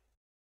out.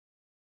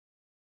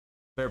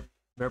 Better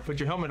put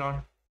your helmet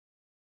on.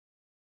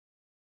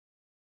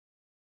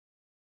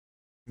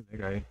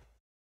 That guy.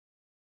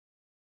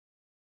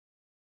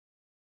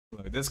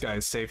 Look, this guy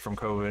is safe from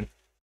COVID.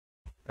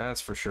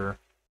 That's for sure.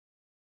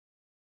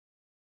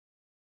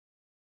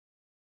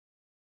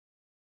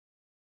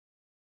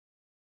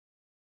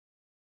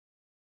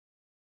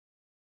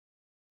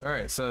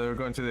 Alright, so we're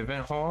going to the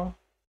event hall.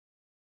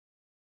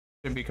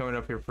 Should be coming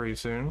up here pretty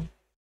soon.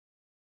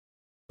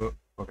 Oh,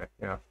 okay,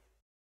 yeah.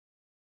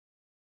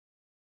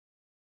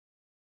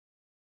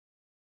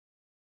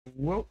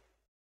 Whoa.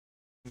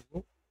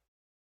 Whoa.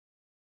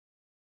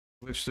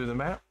 Glitch through the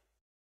map.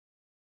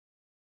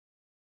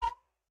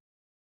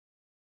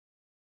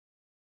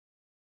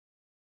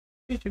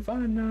 Did you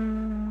find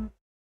her?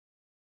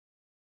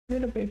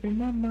 Little baby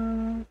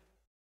mama.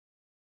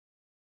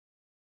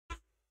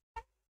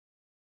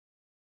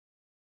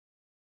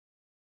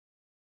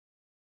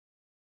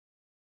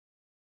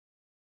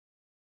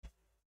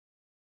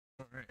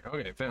 Alright,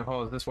 okay, event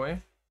hall is this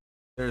way.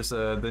 There's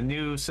the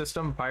new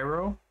system,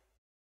 Pyro.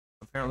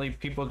 Apparently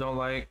people don't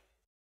like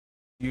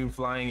you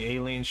flying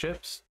alien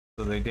ships,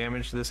 so they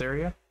damage this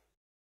area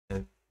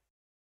and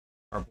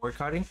are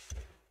boycotting.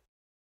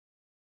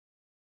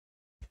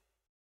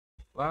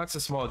 Lots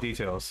of small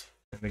details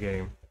in the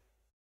game.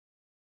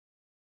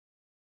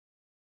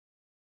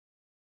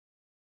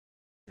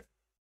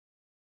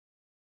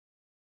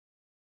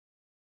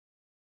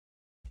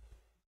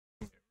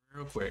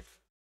 Real quick.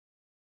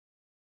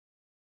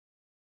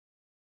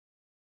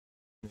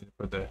 Need to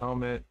put the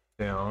helmet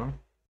down.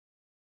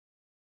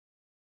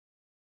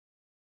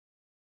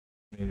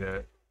 Need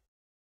to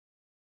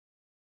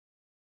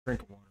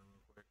drink water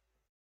real quick.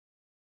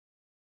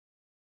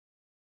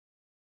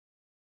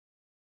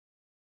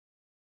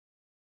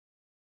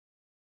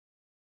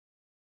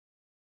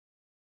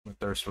 My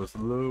thirst was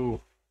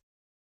low.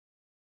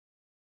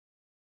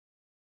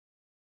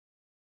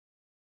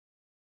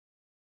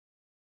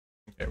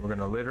 Okay, we're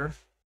gonna litter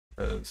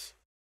because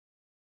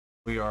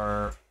we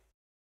are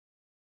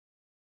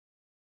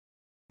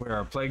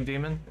a plague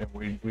demon and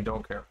we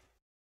don't care.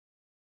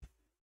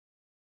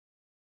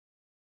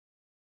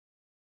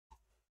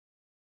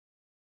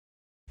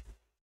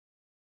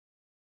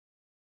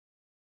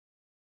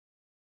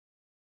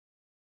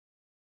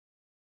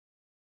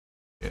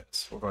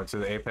 Yes, we're going to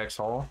the Apex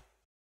Hall.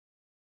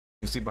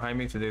 You see behind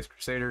me, today's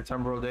Crusader,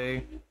 Temporal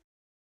Day.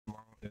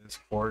 Tomorrow is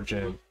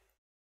origin.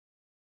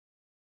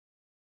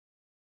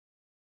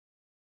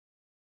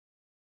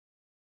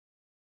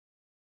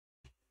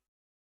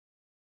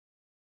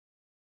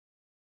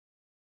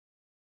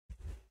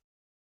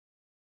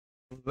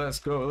 Let's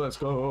go, let's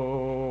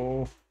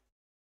go.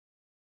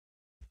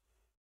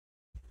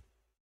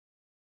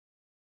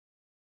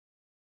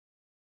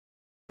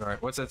 All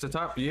right, what's at the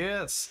top?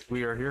 Yes,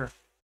 we are here.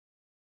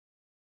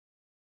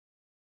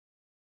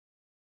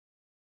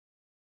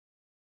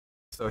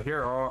 So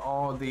here are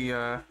all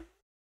the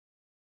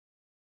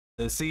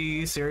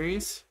C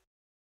series.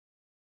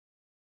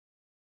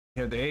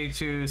 You have the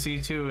A2,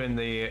 C2, and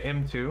the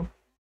M2.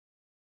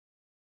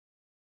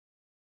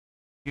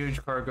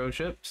 Huge cargo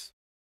ships.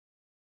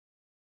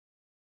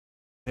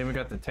 Then we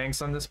got the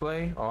tanks on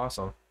display.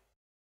 Awesome.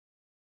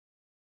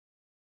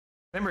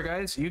 Remember,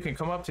 guys, you can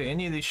come up to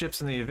any of these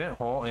ships in the event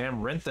hall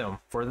and rent them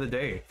for the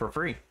day for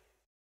free.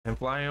 And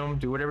fly them,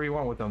 do whatever you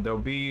want with them. They'll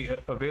be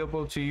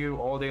available to you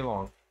all day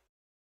long.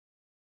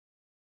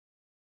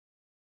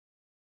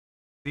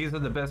 These are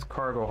the best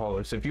cargo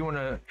haulers. If you want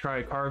to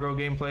try cargo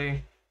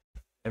gameplay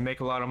and make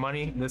a lot of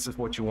money, this is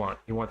what you want.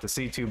 You want the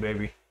C2,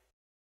 baby.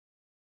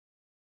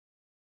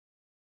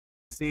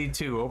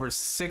 C2, over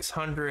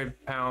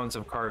 600 pounds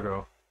of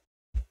cargo.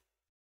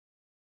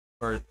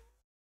 Or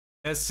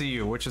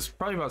SCU, which is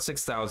probably about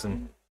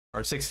 6,000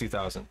 or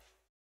 60,000.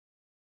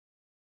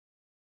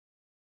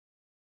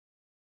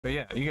 But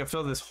yeah, you can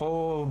fill this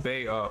whole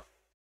bay up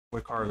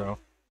with cargo.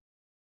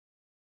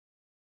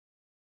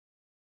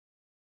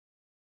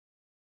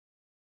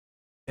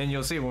 And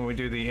you'll see when we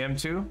do the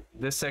M2,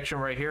 this section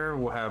right here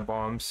will have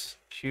bombs,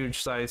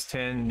 huge size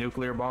 10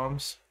 nuclear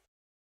bombs.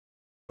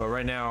 But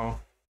right now,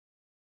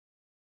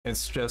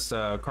 it's just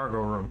a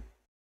cargo room.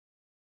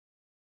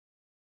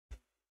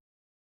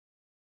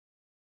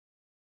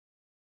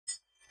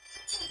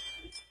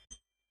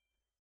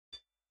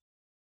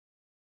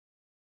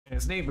 And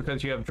it's neat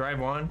because you have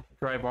drive on,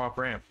 drive off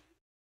ramp.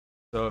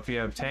 So if you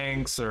have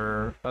tanks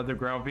or other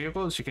ground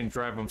vehicles, you can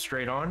drive them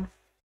straight on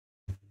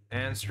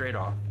and straight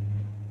off,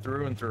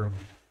 through and through.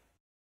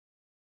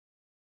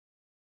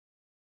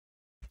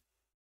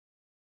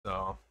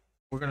 So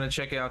we're gonna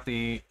check out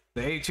the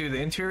A2.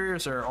 The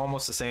interiors are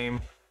almost the same.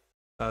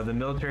 The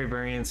military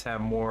variants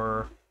have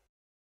more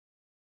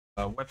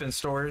weapon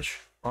storage,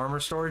 armor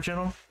storage in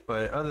them,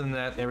 but other than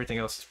that, everything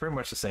else is pretty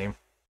much the same.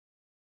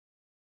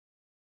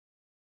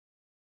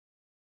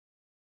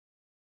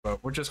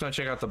 But we're just gonna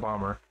check out the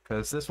bomber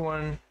because this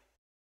one,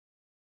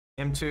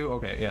 M2.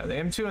 Okay, yeah, the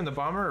M2 and the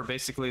bomber are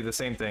basically the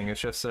same thing.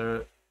 It's just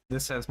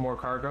this has more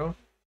cargo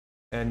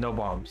and no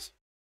bombs.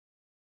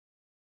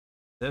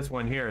 This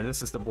one here,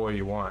 this is the boy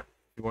you want.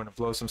 If you want to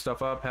blow some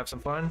stuff up, have some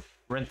fun,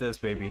 rent this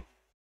baby.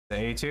 The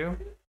A2.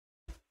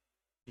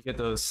 You get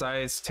those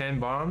size 10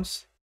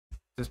 bombs.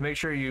 Just make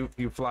sure you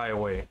fly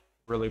away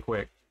really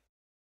quick.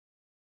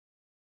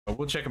 But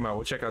we'll check them out.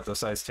 We'll check out the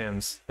size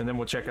 10s, and then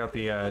we'll check out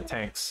the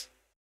tanks.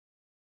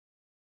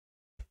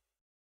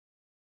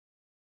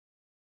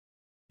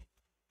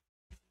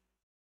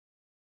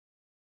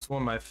 It's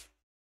one of my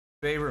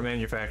favorite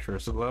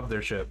manufacturers. I love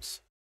their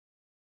ships.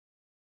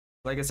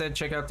 Like I said,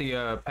 check out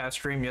the past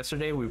stream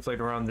yesterday. We played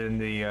around in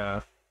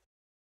the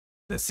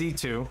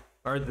C2,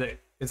 or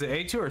is it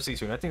A2 or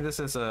C2? I think this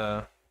is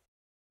a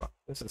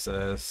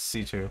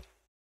C2.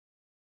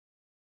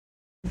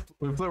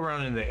 We flew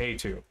around in the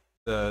A2,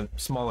 the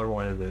smaller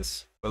one of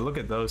this. But look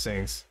at those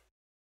things.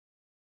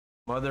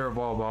 Mother of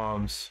all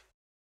bombs.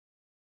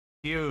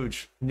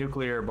 Huge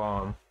nuclear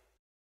bomb.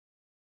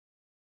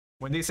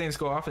 When these things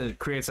go off, it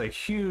creates a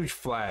huge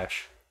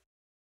flash.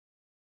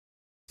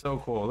 So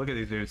cool. Look at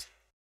these dudes.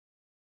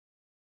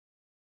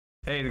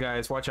 Hey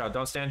guys, watch out.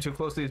 Don't stand too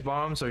close to these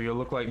bombs or you'll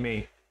look like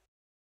me.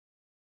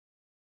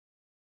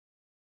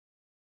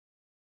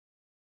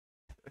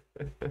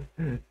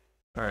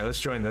 Alright, let's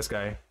join this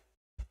guy.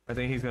 I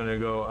think he's gonna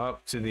go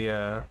up to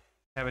the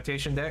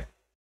habitation deck.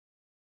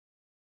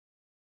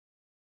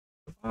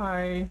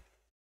 Bye.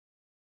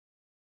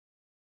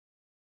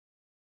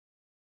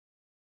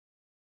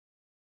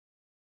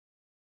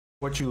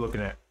 What you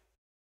looking at?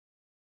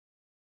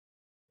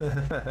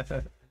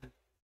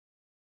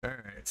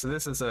 Alright, so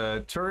this is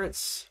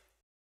turrets.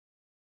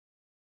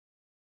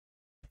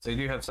 So you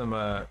do have some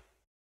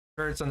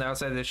turrets on the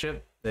outside of the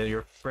ship that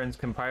your friends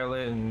can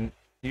pilot and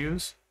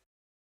use.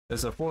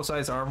 There's a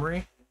full-size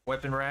armory,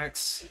 weapon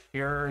racks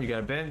here. You got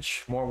a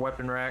bench, more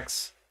weapon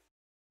racks,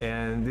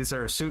 and these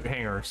are suit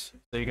hangers.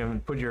 So you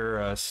can put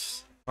your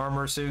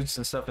armor suits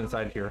and stuff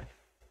inside here.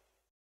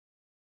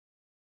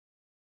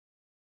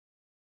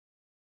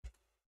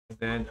 And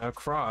then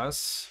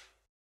across,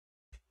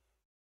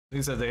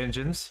 these are the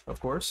engines, of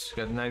course.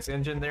 Got a nice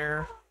engine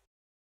there.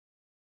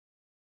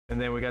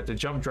 And then we got the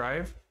jump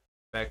drive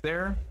back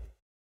there.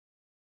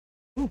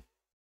 Ooh.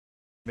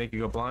 Make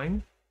you go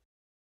blind.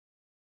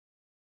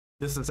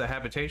 This is a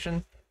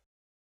habitation.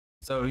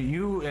 So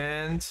you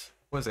and,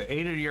 what is it,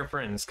 8 of your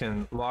friends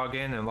can log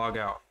in and log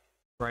out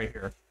right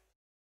here.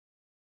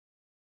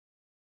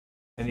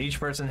 And each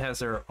person has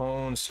their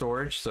own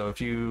storage, so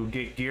if you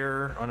get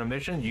gear on a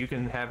mission, you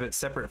can have it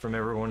separate from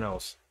everyone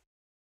else.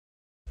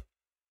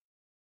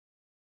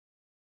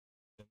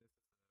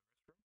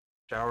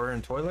 Shower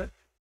and toilet.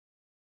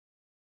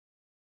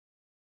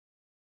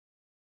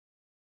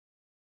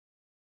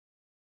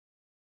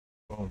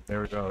 Boom,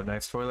 there we go.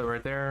 Nice toilet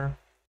right there.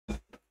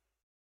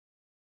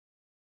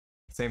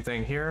 Same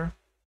thing here.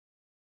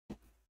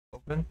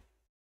 Open.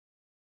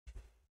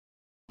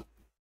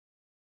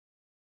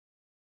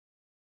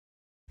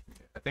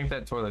 I think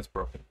that toilet's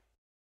broken.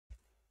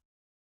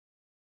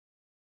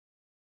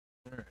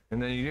 All right.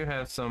 And then you do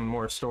have some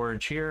more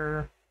storage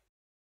here.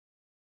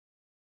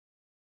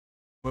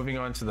 Moving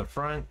on to the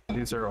front,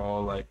 these are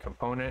all like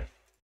component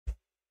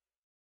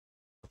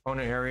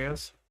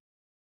areas.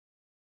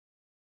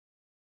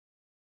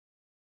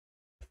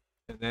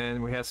 And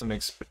then we have some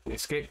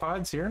escape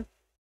pods here.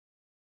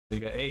 So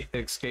you got 8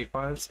 escape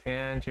pods,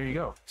 and here you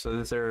go.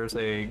 So there's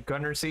a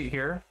gunner seat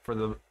here for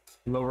the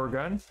lower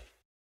gun,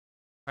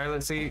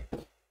 pilot seat,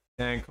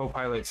 and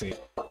co-pilot seat.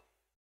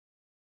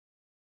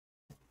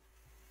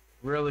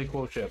 Really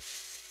cool ship.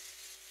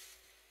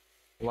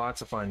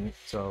 Lots of fun.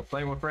 So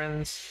playing with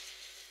friends,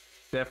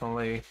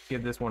 definitely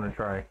give this one a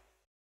try.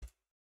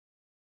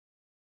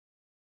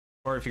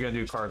 Or if you're gonna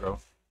do cargo.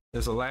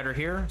 There's a ladder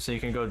here, so you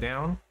can go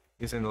down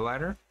using the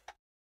ladder.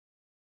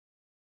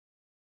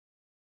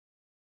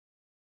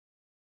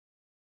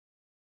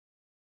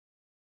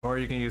 Or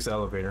you can use the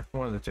elevator,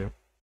 one of the two.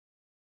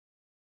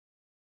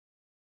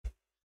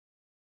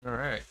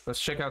 Alright, let's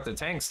check out the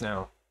tanks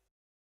now.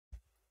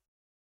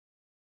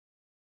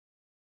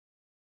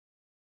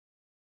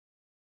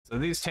 So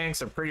these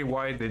tanks are pretty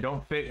wide, they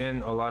don't fit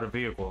in a lot of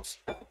vehicles.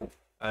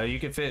 You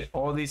can fit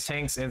all these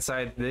tanks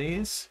inside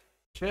these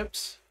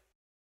ships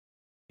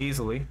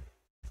easily.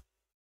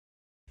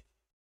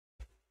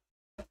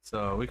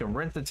 So we can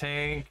rent the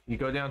tank, you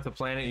go down to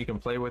planet, you can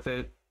play with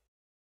it.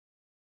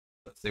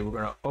 Let's see, we're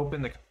gonna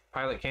open the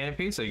pilot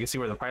canopy so you can see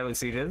where the pilot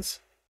seat is.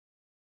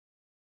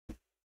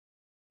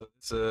 So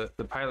this,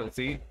 the pilot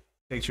seat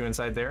takes you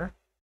inside there.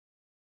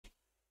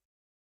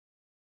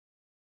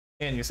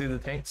 And you see the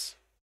tanks?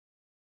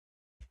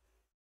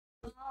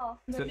 Oh,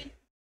 So,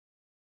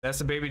 that's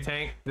the baby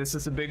tank. This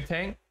is a big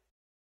tank.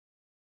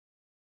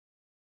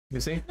 You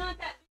see? not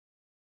that.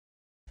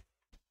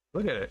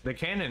 Look at it. The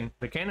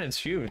cannon's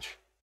huge.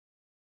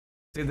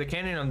 See, the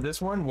cannon on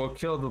this one will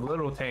kill the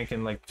little tank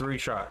in like 3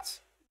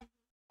 shots.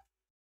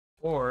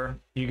 Or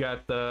you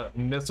got the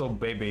missile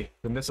baby,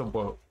 the missile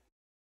boat.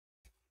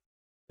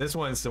 This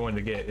one's the one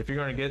to get. If you're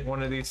going to get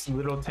one of these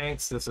little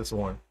tanks, this is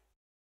one.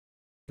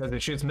 Because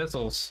it shoots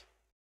missiles.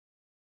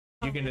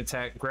 You can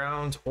attack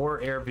ground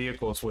or air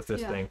vehicles with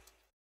this thing.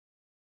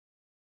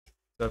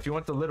 So if you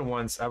want the little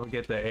ones, I would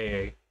get the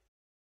AA.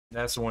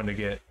 That's the one to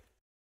get.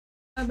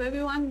 A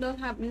baby one don't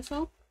have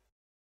missile?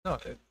 No,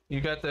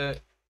 you got the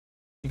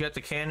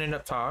cannon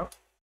up top,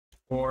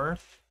 or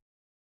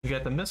you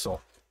got the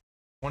missile.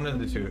 One of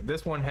the two.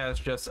 This one has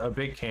just a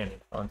big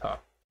cannon on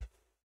top.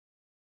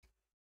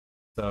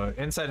 So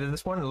inside of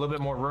this one, a little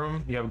bit more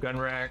room. You have a gun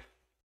rack.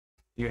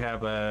 You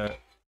have a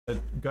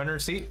gunner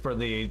seat for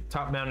the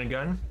top mounted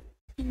gun.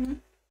 Mm-hmm.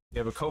 You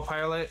have a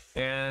co-pilot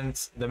and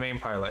the main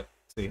pilot.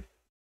 See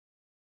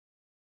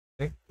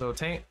little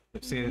tank.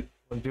 You see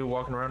the dude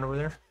walking around over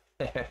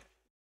there.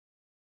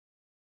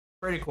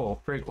 Pretty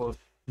cool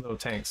little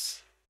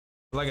tanks.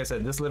 Like I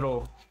said, this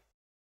little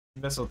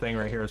missile thing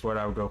right here is what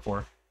I would go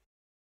for.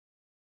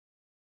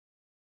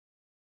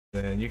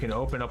 Then you can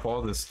open up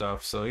all this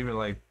stuff. So even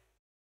like,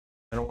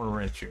 I don't want to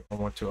rent you. I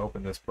want to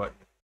open this button.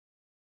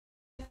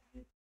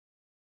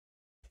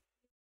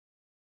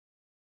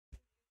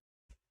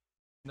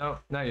 No,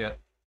 not yet.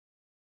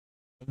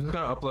 I'm just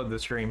gonna upload the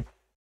stream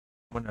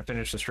when I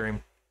finish the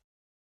stream.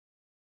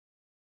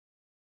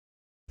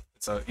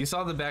 So you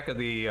saw the back of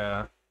the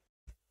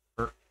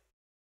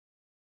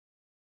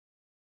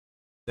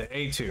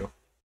A2.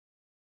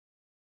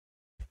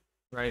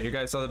 Right, you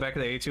guys saw the back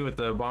of the A2 with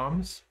the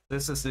bombs?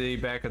 This is the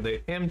back of the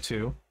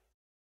M2.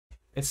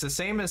 It's the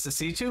same as the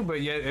C2,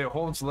 but yet it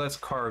holds less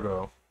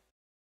cargo.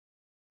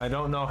 I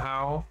don't know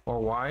how or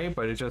why,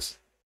 but it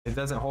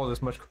doesn't hold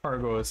as much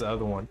cargo as the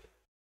other one.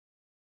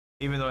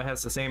 Even though it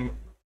has the same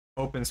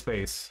open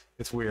space.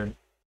 It's weird.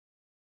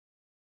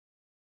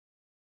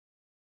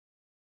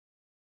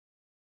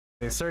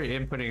 They started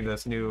inputting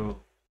this new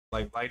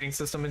like lighting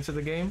system into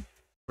the game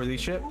for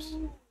these ships.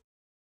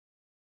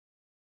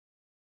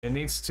 It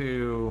needs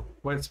to,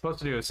 what it's supposed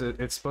to do is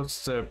it's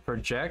supposed to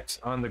project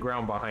on the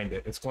ground behind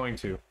it. It's going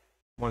to,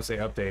 once they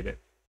update it.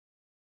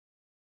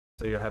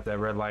 So you'll have that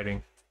red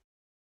lighting.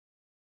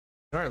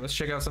 All right, let's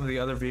check out some of the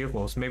other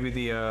vehicles. Maybe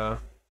the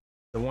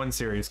 1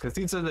 series, because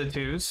these are the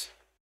 2s.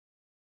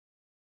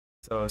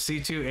 So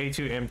C2,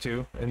 A2,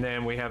 M2, and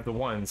then we have the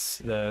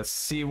 1s, the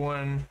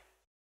C1,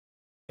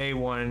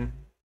 A1,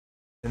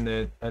 and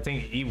the, I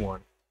think, E1.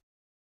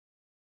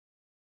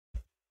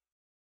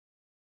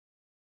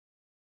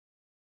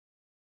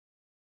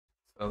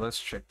 So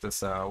let's check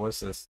this out. What's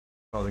this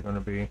probably going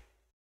to be?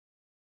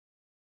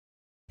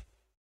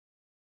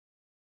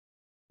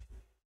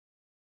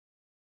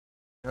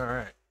 All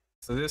right.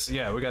 So this,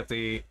 yeah, we got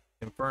the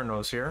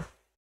Infernos here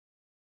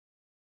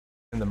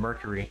and the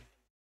Mercury.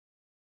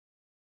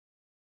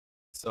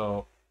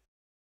 So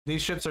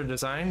these ships are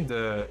designed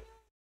to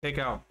take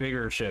out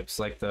bigger ships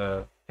like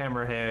the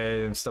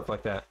Hammerhead and stuff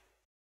like that.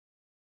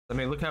 I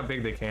mean, look how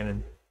big the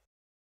cannon.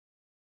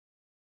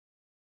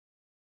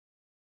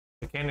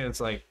 The cannon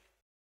is like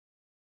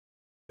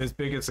as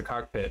big as the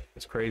cockpit.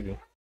 It's crazy.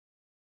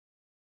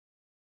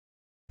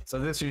 So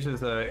this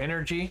uses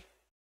energy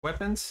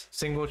weapons,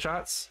 single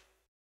shots.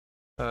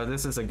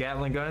 This is a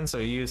Gatling gun, so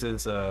it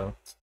uses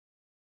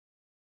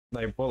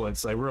like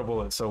bullets, like real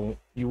bullets. So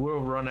you will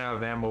run out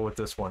of ammo with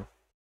this one.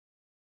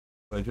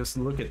 But just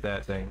look at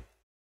that thing.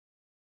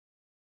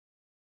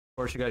 Of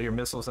course, you got your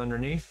missiles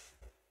underneath.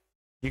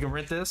 You can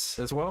rent this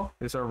as well.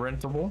 These are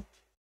rentable.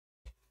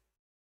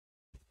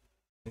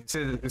 You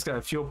see, it's got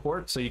a fuel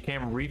port, so you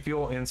can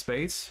refuel in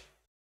space.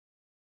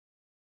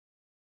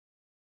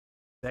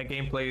 That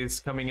gameplay is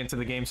coming into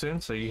the game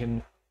soon, so you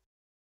can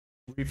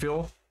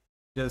refuel.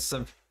 Just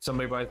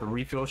somebody buys the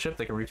refuel ship,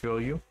 they can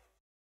refuel you.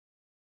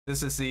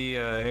 This is the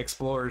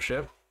Explorer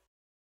ship.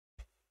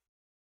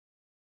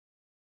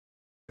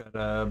 Got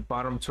a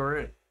bottom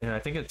turret, and I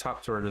think a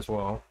top turret as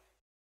well.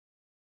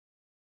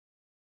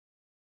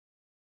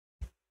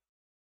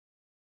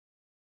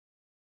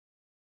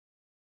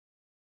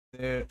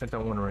 I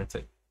don't want to rent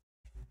it.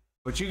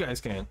 But you guys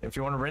can. If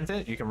you want to rent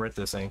it, you can rent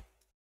this thing.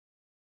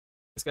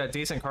 It's got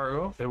decent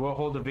cargo. It will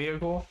hold the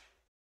vehicle.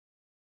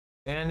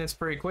 And it's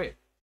pretty quick.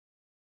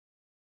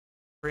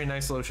 Pretty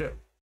nice little ship.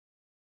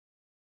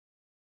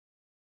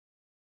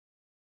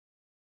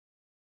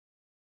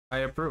 I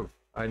approve.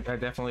 I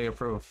definitely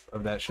approve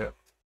of that ship.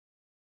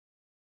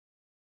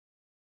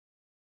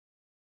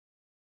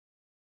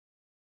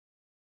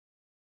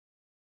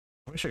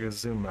 I wish I could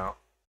zoom out.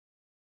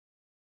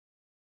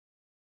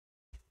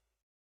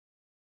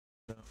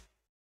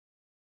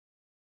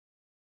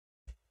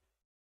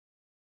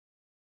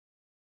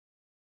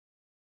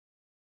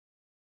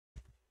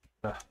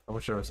 No. I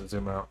wish there was a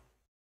zoom out.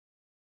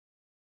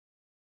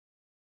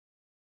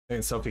 I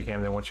think selfie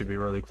cam, they want you to be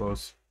really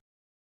close.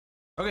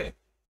 Okay,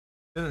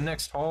 to the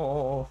next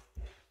hall.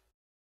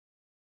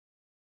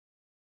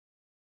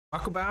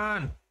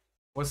 Akuban,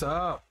 what's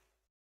up?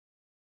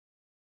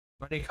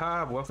 Buddy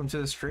Cobb, welcome to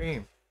the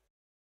stream.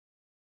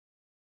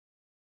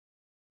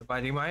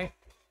 Buddy Mike.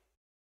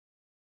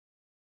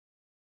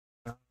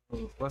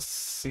 Let's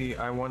see,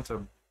 I want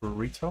a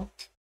burrito.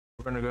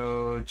 We're gonna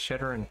go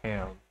cheddar and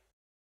ham.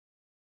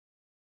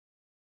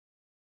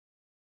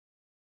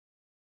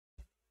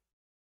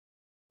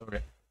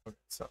 Okay,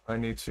 so I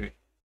need to.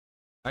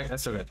 I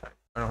still got time.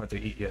 I don't have to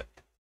eat yet.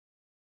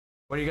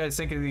 What do you guys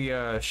think of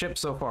the ship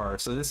so far?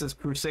 So this is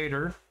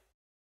Crusader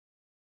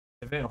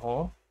Event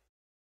Hall.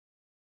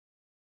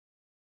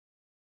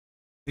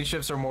 These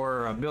ships are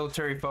more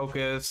military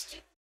focused,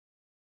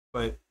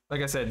 but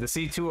like I said, the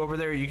C2 over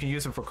there, you can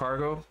use them for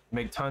cargo,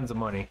 make tons of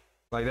money.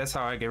 Like that's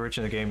how I get rich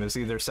in the game, is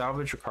either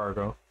salvage or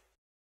cargo.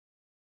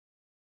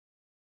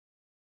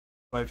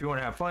 But if you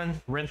want to have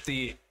fun, rent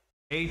the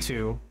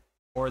A2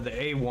 or the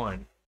A1.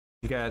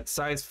 You got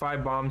size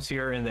 5 bombs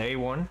here in the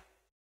A1,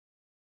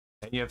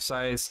 and you have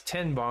size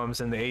 10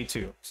 bombs in the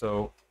A2.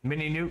 So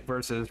mini nuke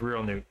versus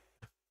real nuke.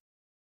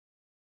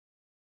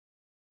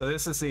 So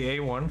this is the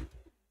A1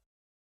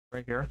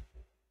 right here.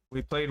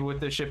 We played with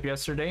this ship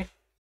yesterday,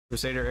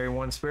 Crusader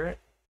A1 Spirit.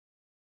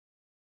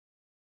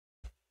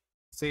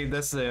 See,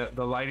 that's the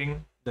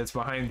lighting that's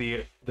behind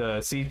the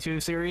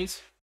C2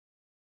 series,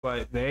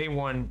 but the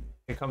A1,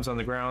 it comes on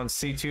the ground.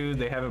 C2,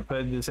 they haven't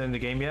put this in the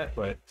game yet,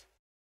 but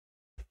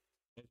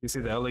you see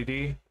the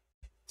LED,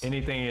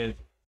 anything it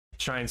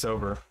shines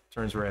over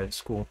turns red.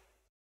 It's cool.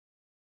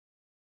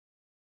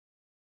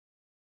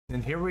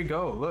 And here we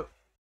go. Look,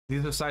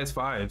 these are size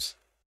 5s.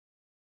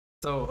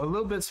 So a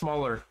little bit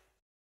smaller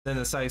than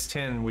the size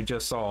 10 we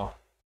just saw,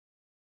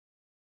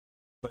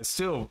 but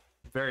still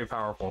very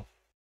powerful.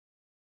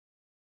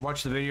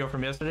 Watch the video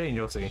from yesterday and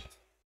you'll see.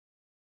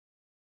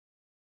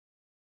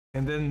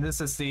 And then this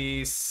is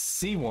the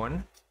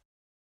C1.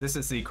 This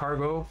is the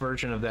cargo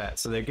version of that.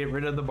 So they get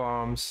rid of the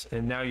bombs,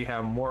 and now you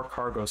have more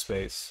cargo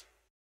space.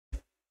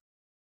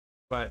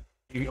 But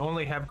you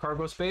only have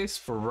cargo space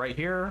for right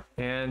here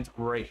and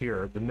right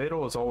here. The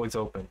middle is always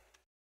open.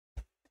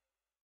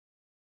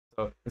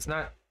 So it's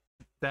not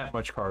that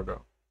much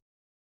cargo.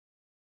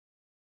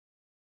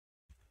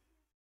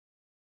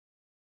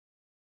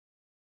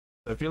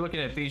 So if you're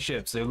looking at these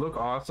ships, they look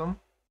awesome.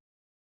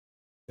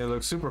 They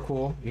look super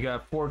cool. You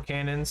got 4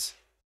 cannons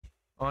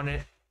on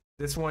it.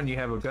 This one, you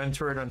have a gun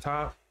turret on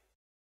top.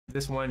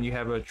 This one, you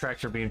have a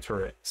tractor beam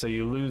turret. So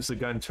you lose the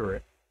gun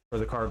turret for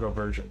the cargo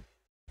version.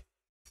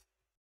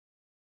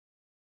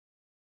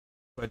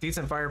 But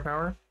decent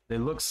firepower. They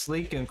look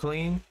sleek and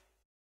clean.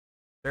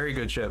 Very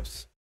good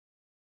ships.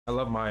 I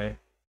love my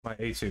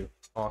A2.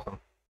 Awesome.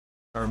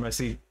 Or my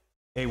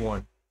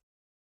A1.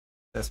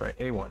 That's right,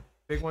 A1.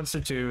 Big ones to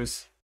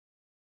 2s.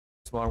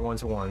 Smaller ones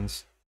to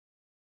 1s.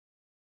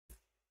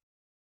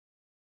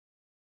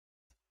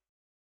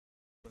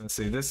 Let's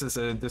see, this is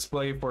a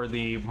display for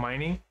the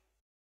mining.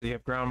 You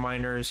have ground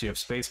miners, you have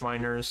space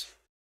miners,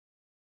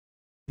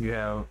 you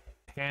have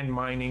hand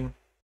mining.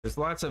 There's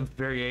lots of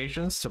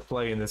variations to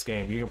play in this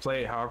game. You can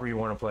play it however you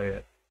want to play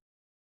it.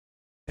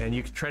 And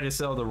you can try to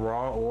sell the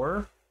raw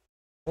ore,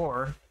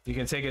 or you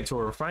can take it to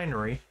a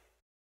refinery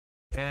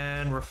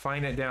and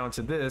refine it down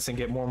to this and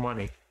get more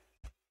money.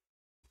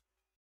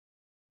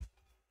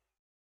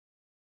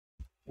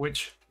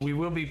 Which we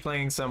will be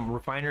playing some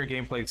refinery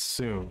gameplay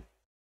soon.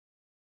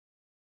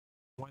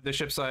 One of the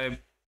ships I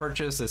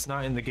purchased that's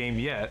not in the game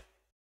yet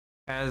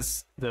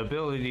has the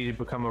ability to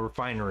become a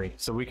refinery.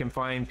 So we can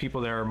find people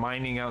that are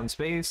mining out in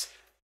space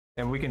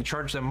and we can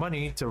charge them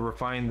money to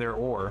refine their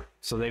ore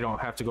so they don't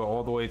have to go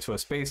all the way to a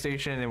space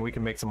station, and we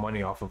can make some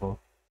money off of them.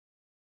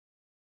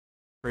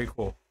 Pretty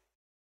cool.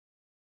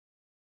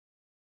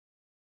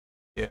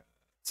 Yeah.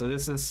 So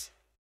this is...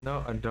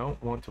 No, I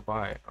don't want to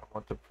buy. I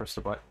want to press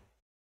the button.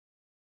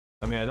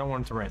 I mean, I don't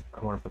want to rent.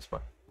 I want to press the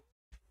button.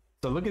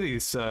 So look at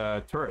these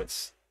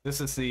turrets.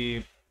 This is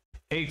the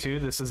A2.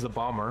 This is the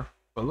bomber.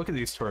 But look at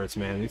these turrets,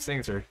 man. These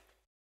things are...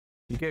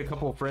 You get a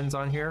couple of friends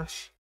on here.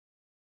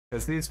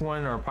 Because these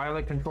one are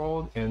pilot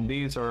controlled, and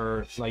these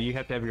are... Like, you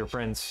have to have your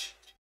friends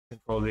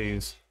control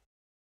these.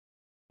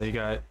 So you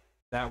got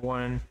that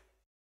one,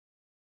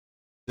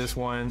 this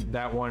one,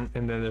 that one,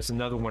 and then there's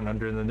another one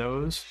under the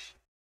nose.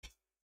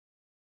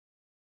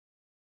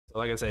 So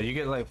like I said, you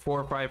get like 4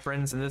 or 5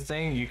 friends in this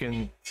thing, you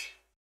can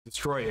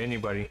destroy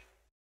anybody.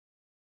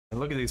 And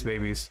look at these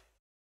babies.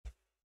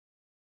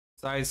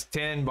 Size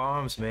 10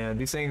 bombs, man.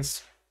 These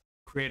things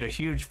create a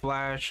huge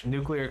flash,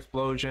 nuclear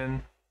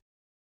explosion.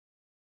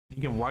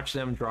 You can watch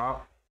them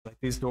drop. Like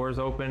these doors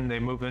open, they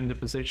move into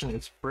position.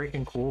 It's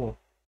freaking cool.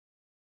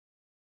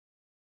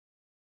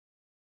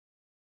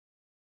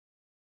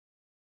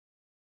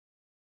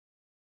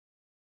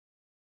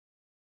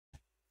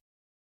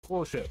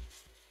 Cool ship.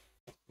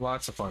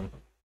 Lots of fun.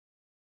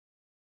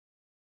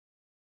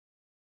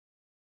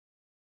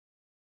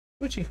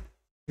 Gucci,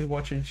 you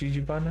watching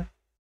Gigi Panda?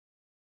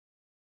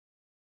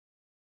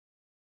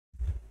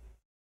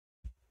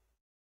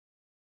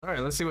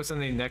 Alright, let's see what's in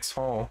the next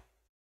hall.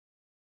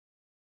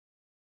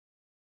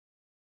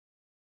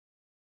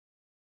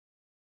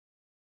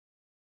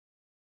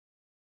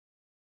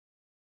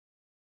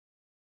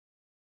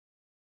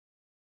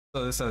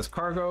 So this says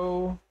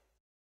cargo.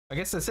 I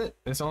guess that's it.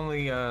 It's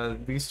only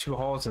these 2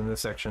 halls in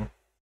this section.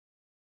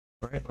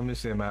 Alright, let me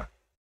see the map.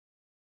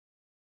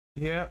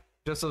 Yeah,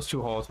 just those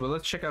 2 halls, but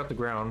let's check out the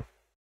ground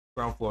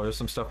floor. There's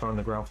some stuff on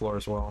the ground floor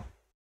as well.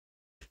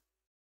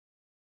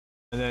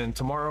 And then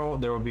tomorrow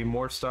there will be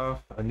more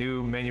stuff. A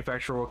new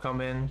manufacturer will come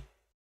in.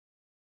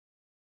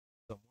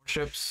 Some more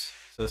ships.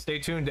 So stay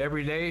tuned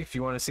every day if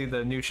you want to see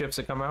the new ships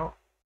that come out.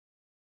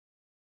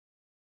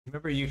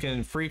 Remember, you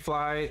can free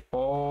fly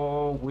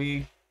all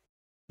week,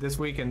 this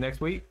week and next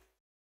week.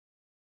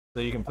 So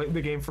you can play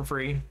the game for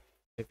free.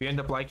 If you end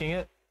up liking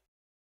it,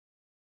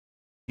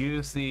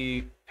 use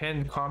the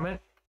pinned comment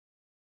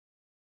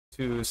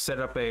to set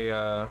up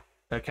a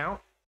account.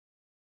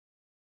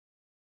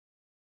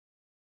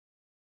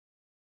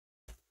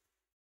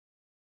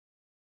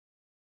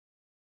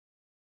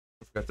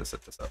 I forgot to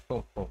set this up.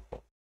 Boom, boom,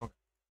 boom. Okay.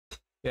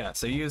 Yeah,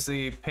 so use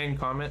the pinned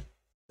comment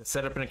to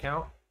set up an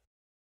account,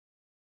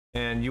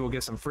 and you will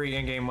get some free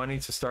in-game money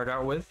to start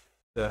out with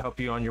to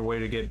help you on your way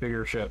to get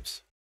bigger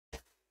ships.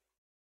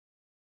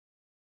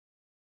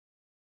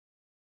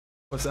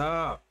 What's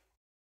up?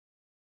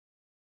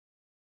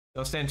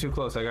 Don't stand too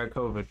close. I got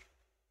COVID.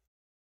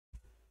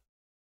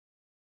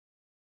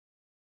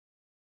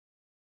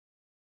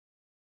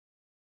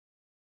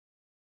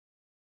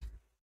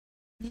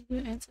 Did you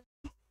answer?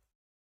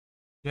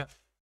 Yeah.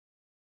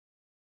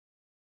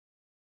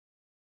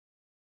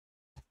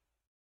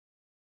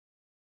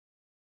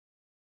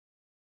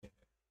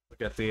 We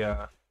got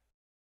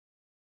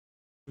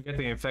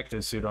the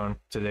infected suit on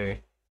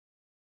today.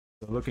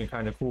 So looking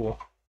kind of cool.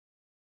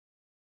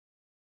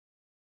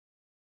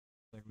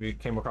 Like we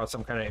came across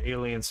some kind of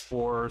alien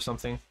spore or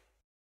something.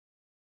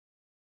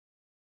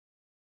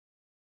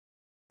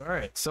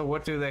 Alright, so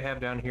what do they have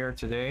down here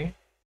today?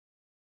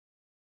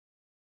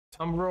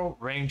 Tumbrel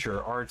Ranger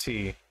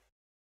RT.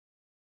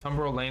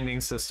 Tumbrel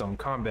Landing System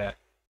Combat.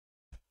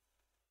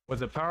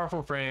 With a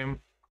powerful frame,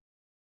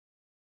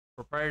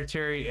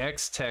 proprietary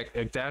X-Tech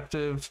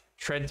adaptive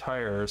tread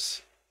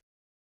tires,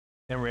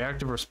 and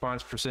reactive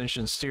response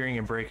precision steering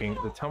and braking,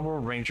 the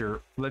Tumbrel Ranger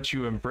lets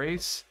you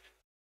embrace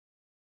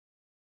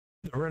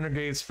the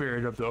renegade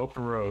spirit of the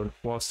open road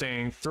while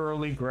staying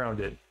thoroughly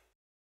grounded.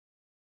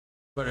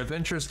 But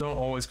adventures don't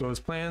always go as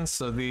planned,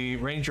 so the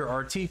Ranger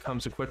RT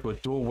comes equipped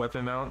with dual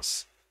weapon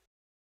mounts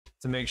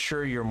to make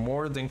sure you're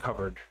more than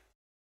covered.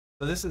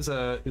 So this is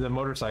the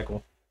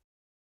motorcycle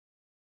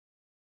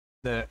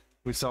that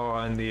we saw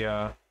on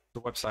the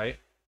website.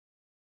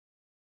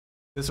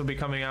 This will be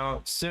coming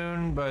out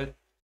soon, but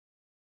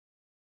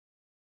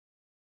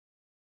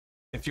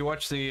if you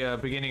watch the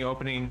beginning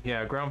opening,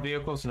 yeah, ground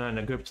vehicles are not in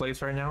a good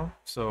place right now,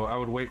 so I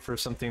would wait for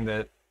something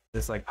that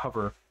is like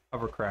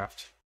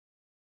hovercraft.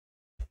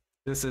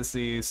 This is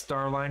the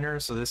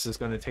Starliner, so this is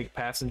going to take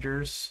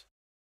passengers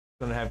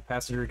gonna have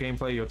passenger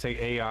gameplay. You'll take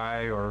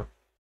AI or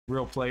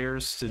real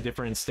players to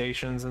different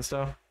stations and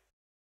stuff.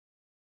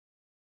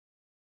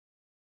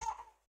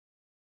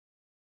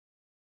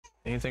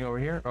 Anything over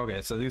here?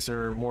 Okay, so these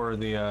are more of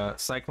the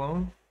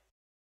Cyclone.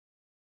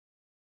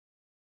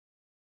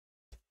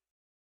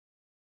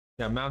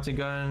 Got mountain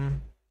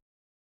gun.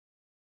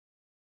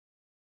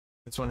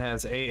 This one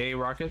has AA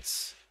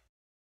rockets.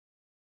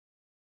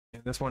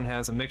 And this one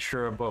has a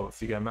mixture of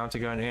both. You got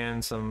mountain gun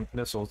and some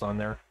missiles on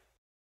there.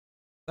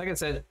 Like I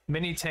said,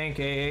 mini tank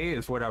AA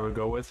is what I would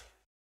go with.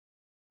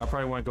 I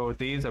probably want to go with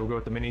these. I would go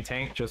with the mini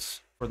tank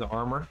just for the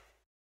armor.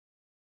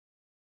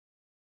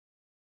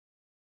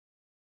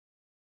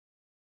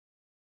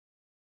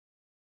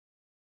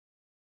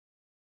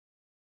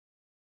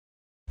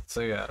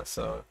 So yeah,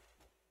 so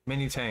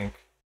mini tank.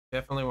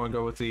 Definitely want to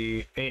go with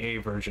the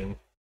AA version.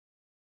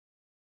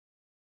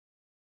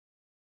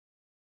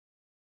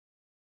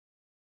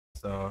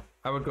 So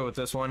I would go with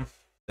this one,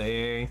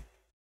 the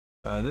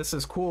AA. This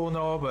is cool and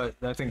all, but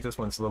I think this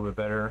one's a little bit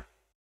better.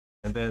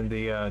 And then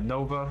the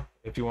Nova,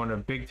 if you want a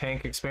big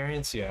tank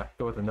experience, yeah,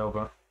 go with the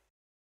Nova.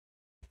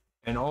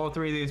 And all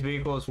three of these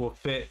vehicles will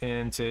fit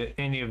into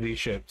any of these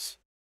ships.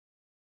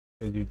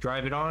 If you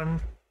drive it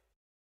on,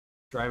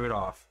 drive it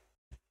off.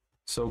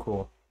 So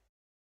cool.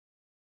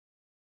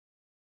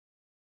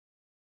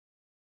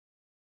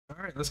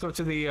 All right, let's go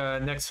to the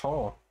next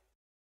hall.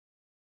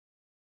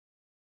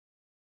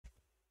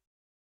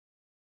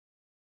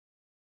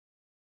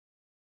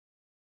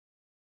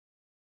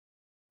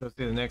 Let's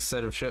see the next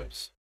set of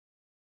ships.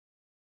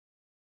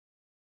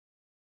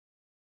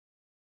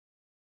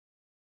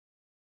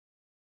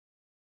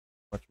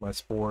 Watch my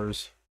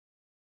spores.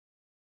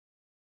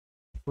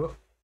 Whoop.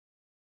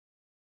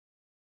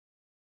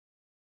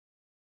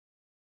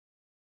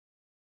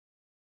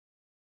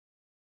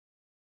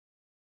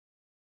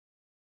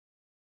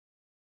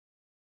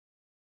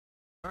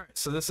 All right,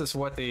 so this is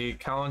what the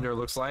calendar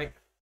looks like.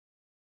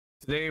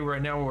 Today,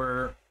 right now,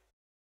 we're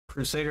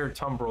Crusader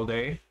Tumbril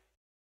Day.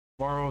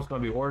 Tomorrow is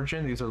going to be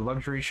Origin. These are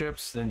luxury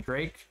ships. Then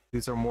Drake.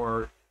 These are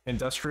more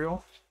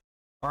industrial.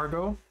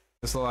 Cargo.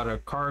 There's a lot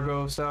of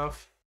cargo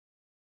stuff.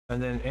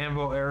 And then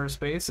Anvil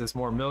Aerospace is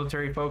more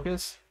military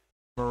focus.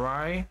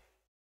 Mirai,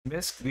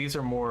 Misk. These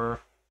are more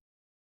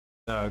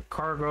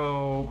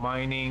cargo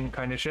mining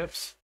kind of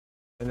ships.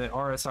 And then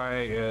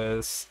RSI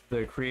is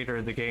the creator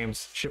of the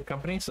game's ship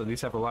company. So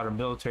these have a lot of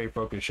military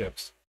focused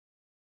ships.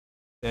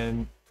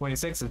 Then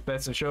 26 is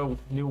Best in Show,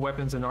 new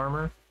weapons and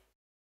armor.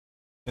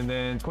 And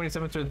then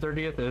 27th to the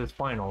 30th is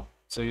final.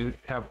 So you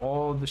have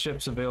all the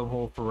ships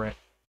available for rent.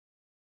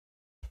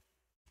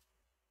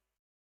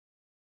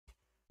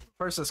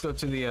 First, let's go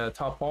to the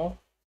top hall.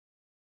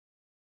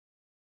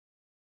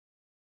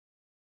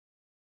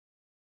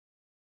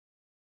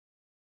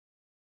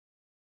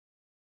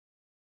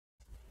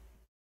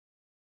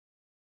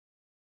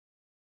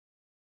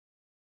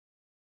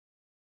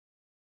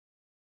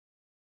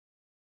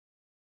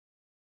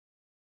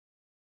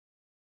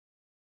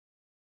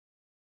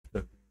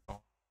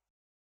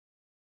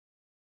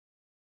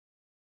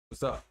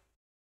 What's up?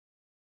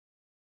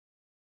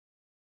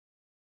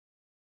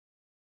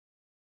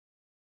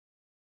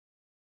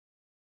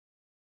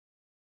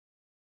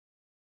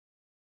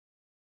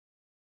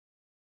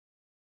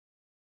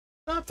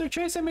 Stop, they're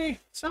chasing me!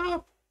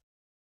 Stop!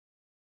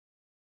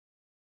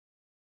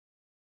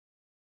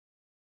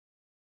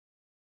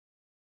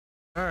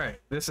 Alright,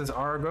 this is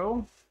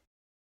Argo.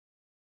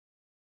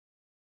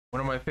 One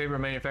of my favorite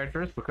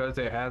manufacturers because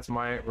it has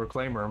my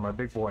reclaimer, my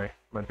big boy,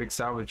 my big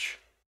salvage.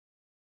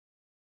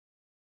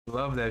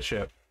 Love that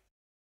ship.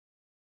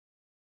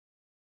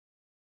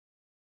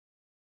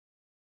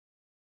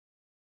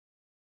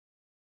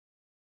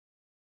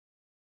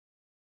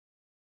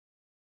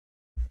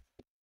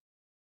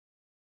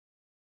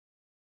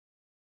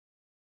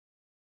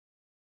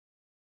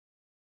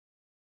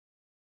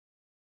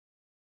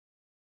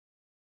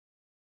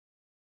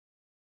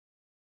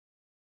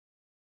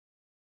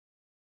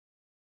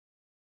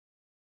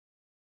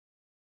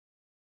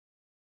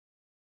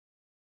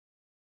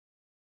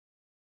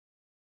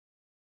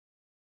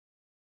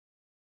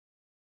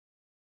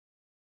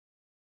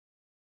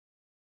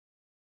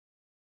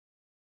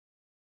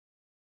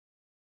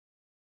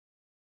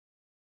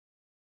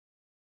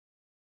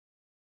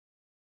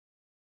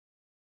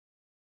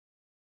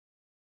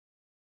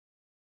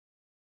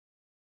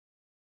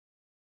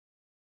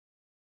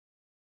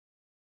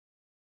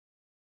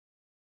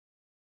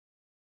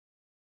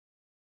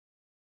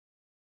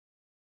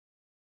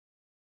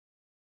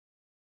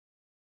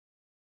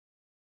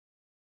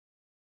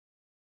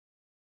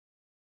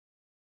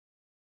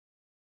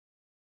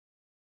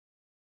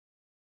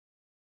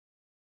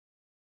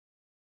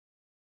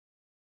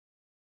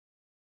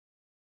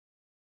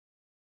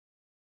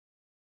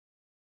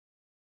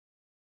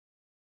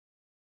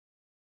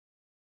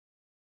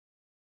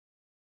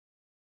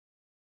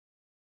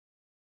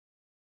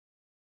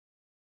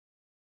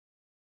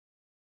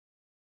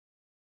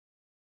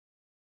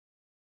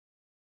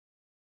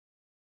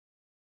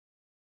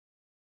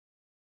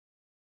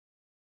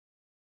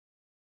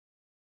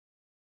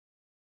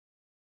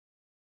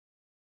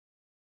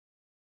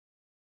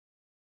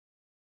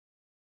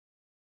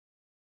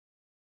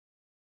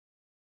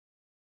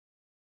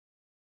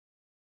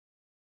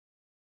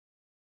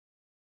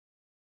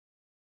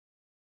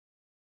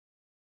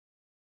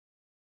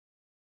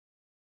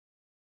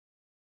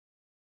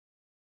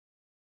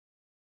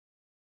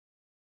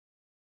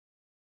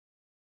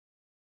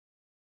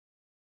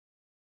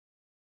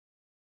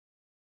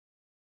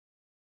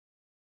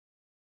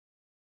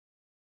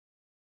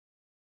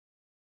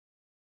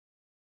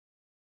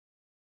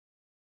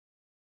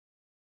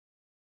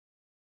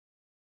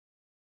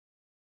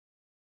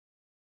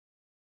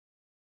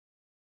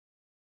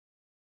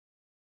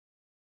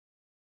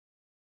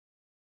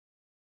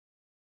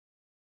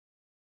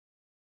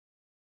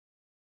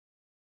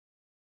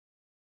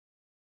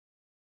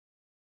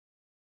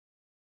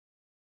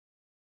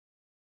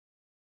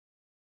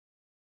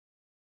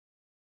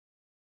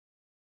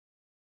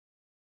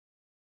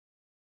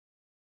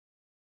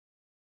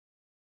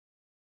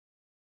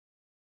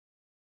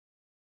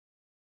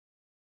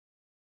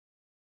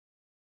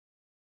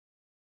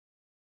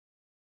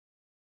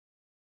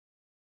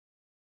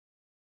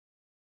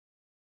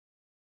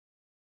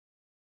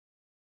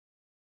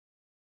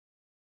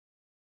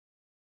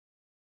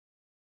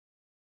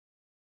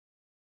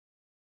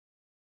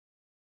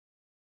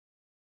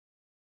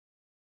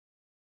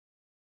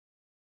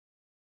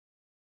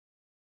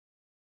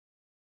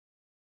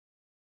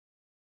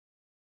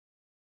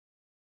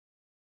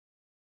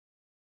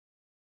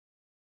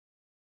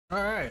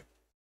 All right,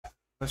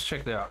 let's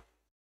check that out.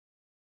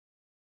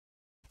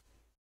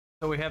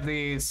 So we have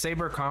the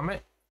Saber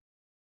Comet,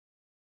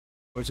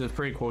 which is a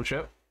pretty cool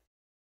ship.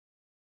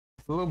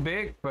 It's a little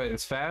big, but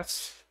it's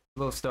fast, a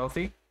little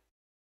stealthy,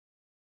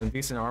 some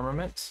decent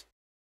armaments.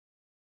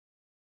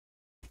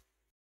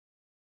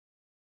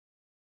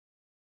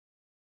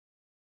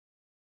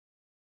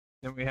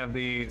 Then we have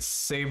the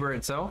Saber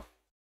itself.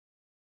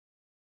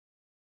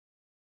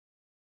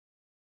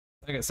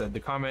 Like I said, the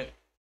Comet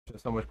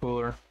is so much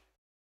cooler.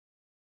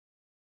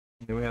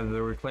 Then we have the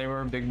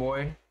Reclaimer, big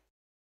boy,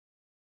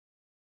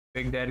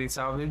 Big Daddy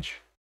Salvage.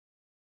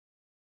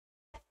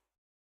 I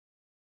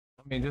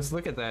mean, just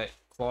look at that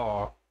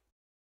claw,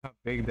 how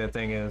big that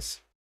thing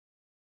is.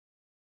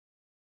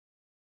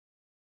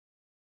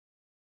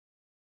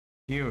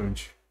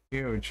 Huge,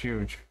 huge,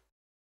 huge.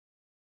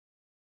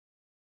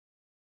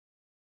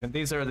 And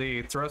these are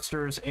the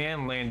thrusters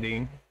and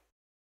landing.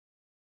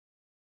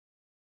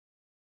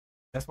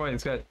 That's why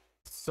it's got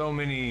so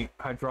many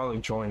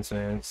hydraulic joints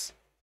and it's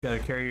got to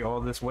carry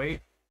all this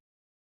weight.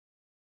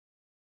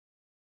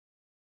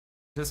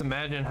 Just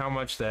imagine how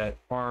much that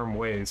arm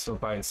weighs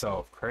by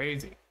itself.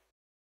 Crazy.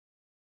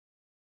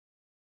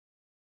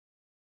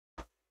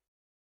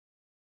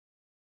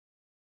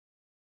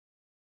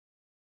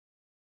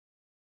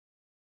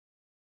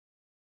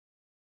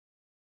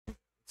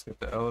 Let's get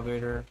the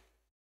elevator.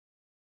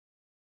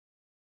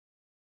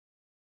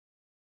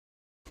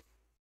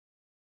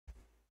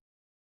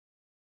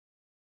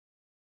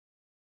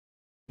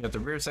 You got the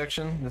rear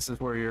section. This is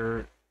where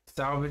your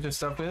salvage and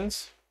stuff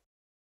is.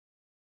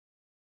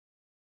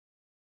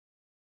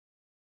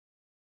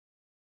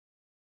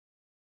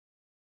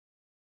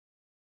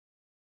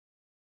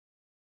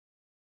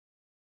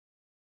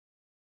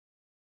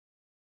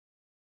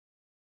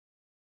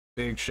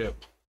 Big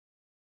ship.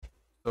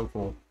 So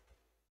cool.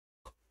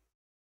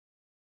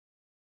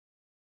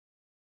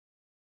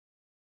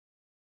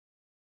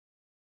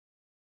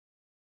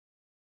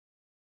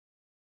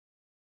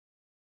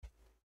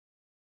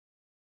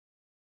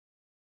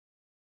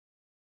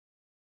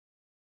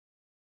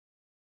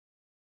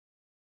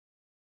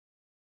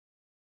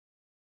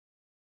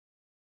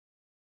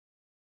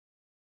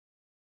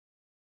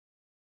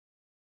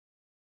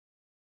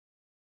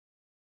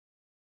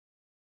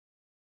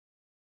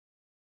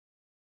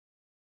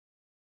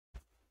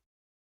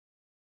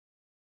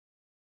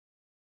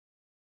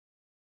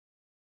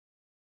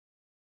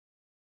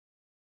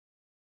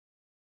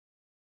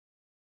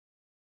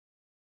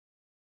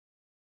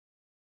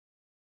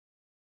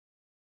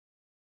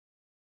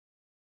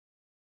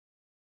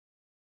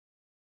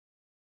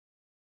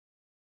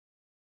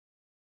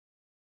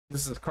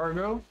 This is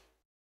cargo.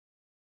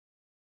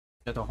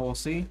 Got the whole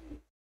sea.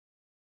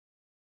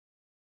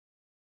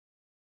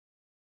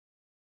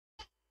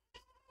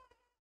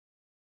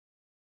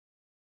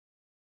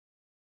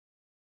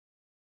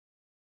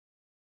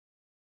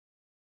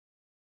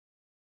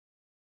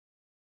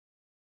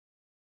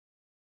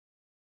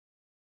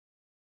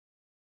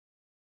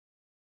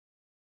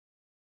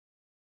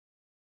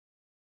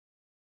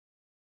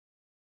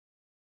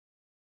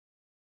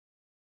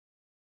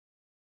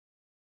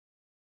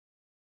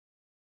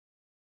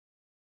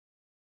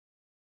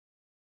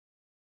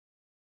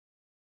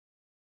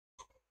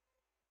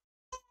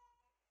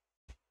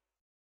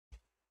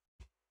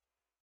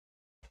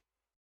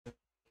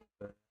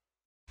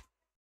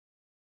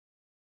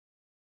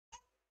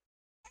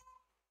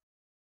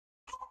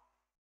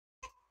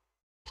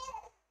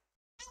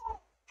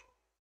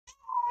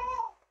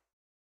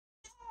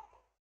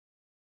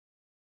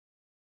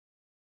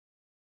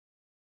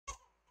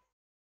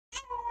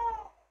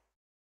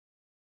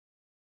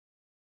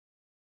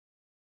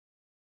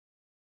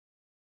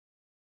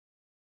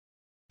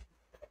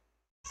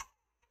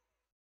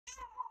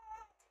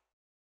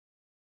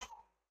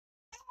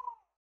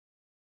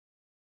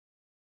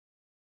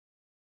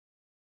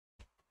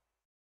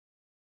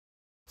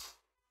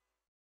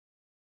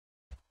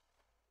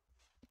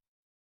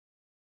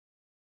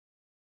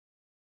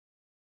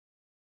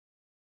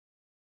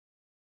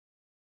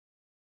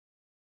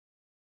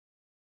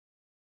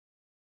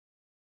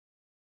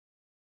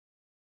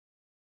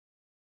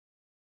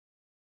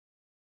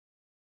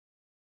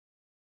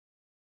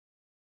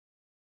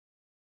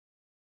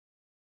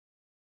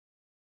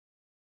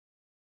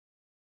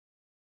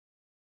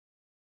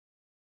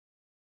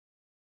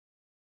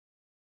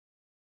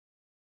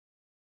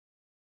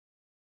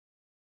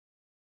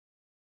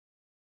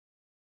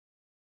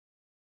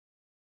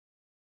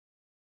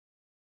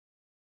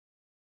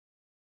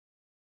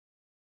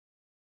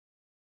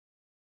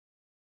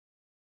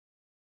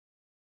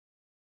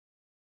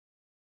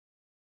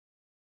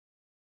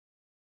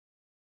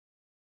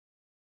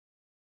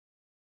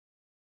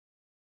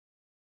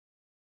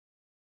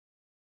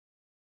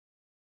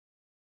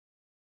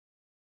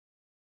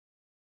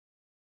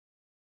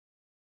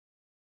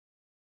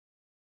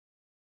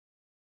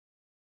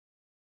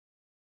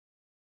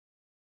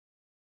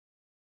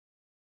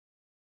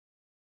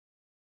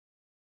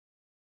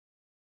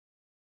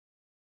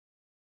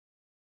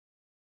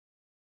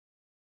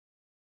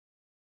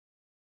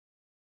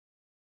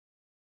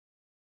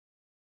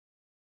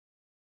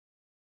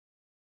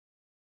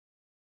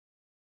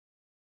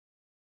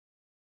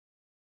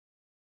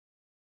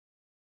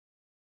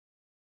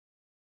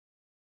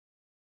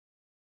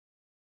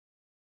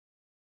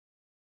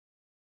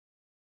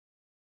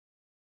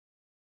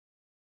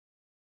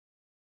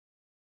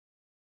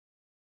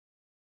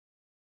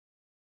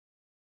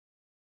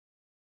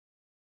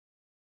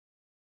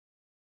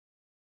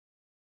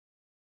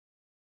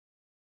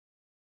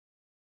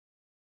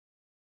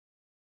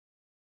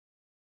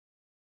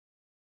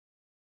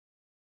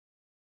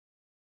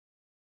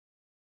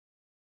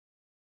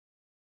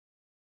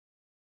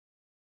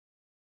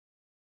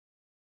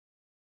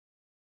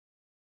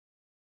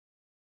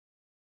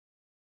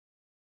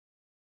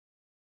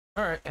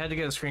 All right, had to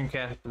get a screen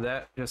cap for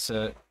that just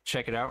to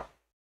check it out.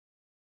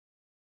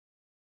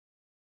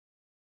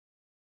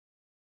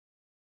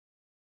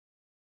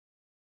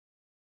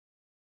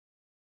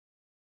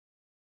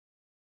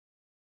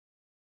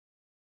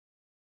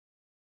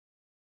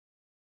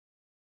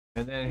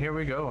 And then here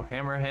we go,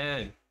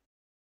 Hammerhead.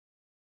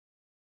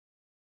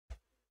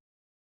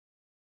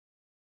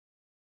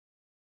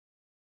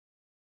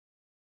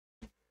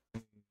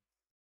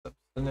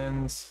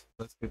 Substance.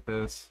 Let's get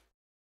this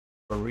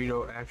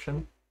burrito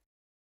action.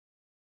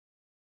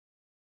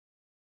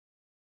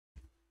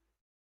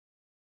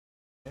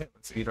 Okay,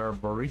 let's eat our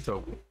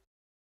burrito. There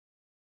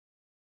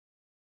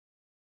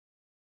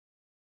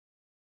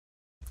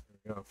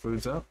we go,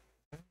 food's up.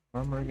 Okay,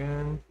 armor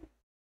again.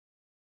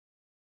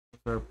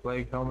 With our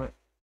plague helmet.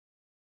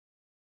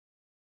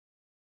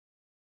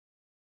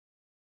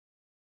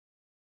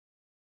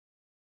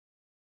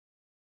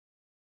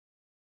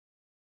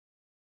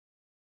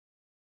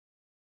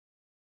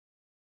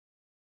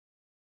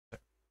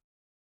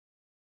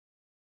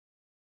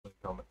 Plague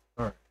helmet.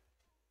 Alright.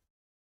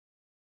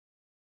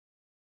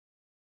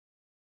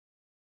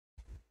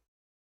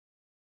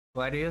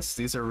 Gladius,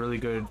 these are really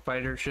good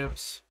fighter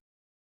ships.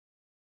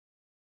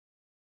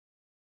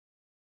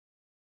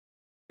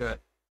 Got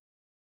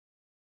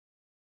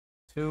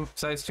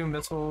size 2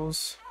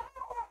 missiles.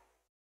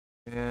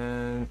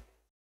 And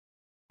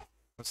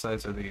what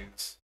size are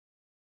these?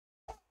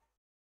 I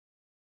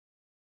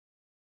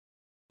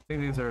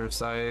think these are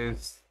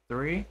size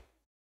 3.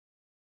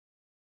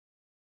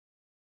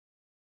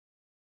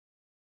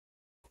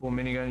 Cool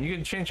minigun. You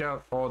can change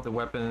out all the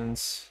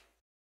weapons,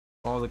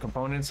 all the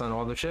components on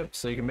all the ships,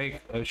 so you can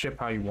make a ship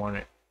how you want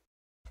it.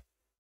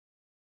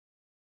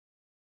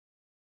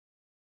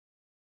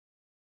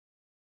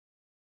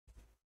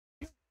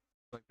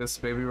 Like this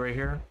baby right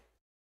here.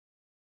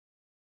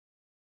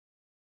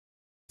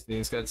 See,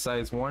 it's got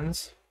size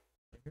 1s.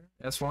 Right here.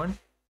 S1.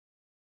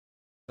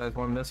 Size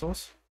 1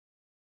 missiles.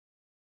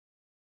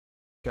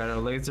 Got a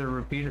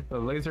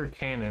laser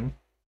cannon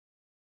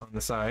on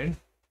the side.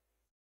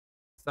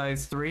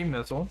 Size 3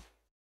 missile.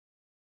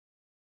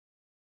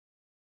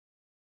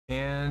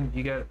 And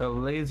you got a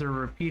laser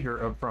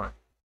repeater up front.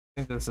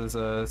 I think this is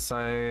a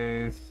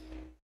size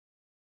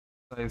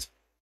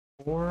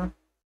 4.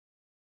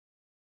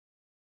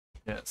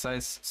 Yeah,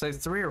 size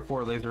 3 or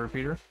 4 laser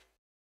repeater.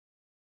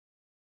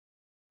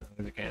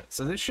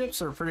 So these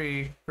ships are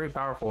pretty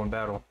powerful in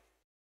battle.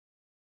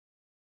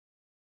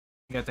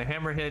 You got the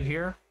Hammerhead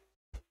here.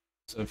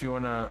 So if you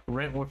want to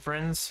rent with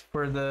friends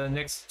for the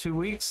next 2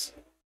 weeks,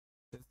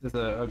 this is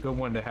a good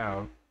one to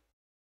have.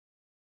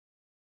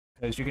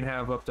 Because you can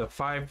have up to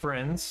 5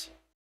 friends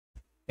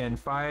and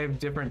 5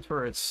 different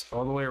turrets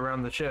all the way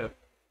around the ship.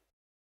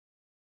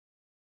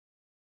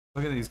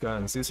 Look at these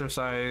guns. These are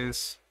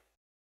size...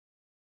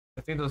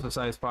 I think those are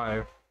size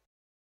 5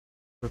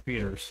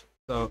 repeaters.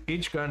 So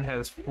each gun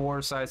has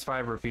 4 size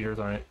 5 repeaters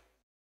on it.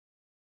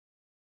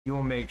 You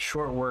will make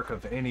short work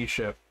of any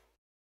ship.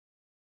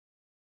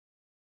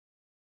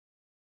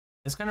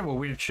 It's kind of a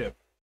weird ship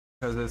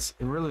because it's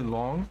really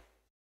long,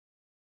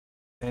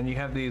 and you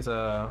have these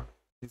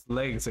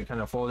legs that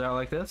kind of fold out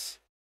like this,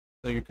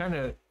 so you're kind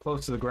of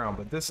close to the ground.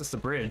 But this is the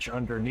bridge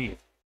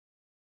underneath.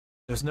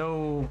 There's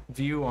no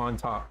view on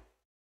top.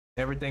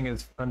 Everything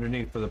is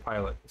underneath for the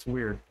pilot. It's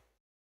weird.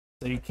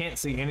 So you can't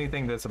see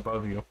anything that's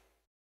above you.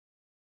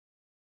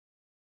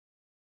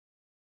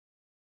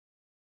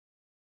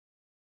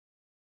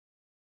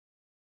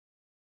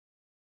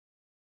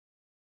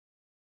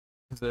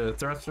 The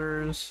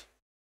thrusters.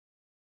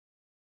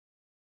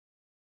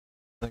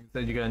 Like I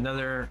said, you got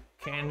another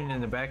cannon in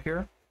the back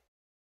here.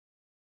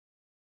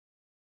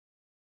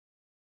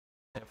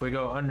 If we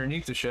go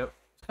underneath the ship,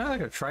 it's kind of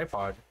like a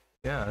tripod.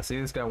 Yeah, see,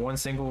 it's got one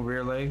single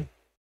rear leg,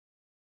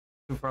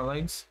 2 front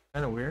legs.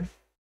 Kind of weird.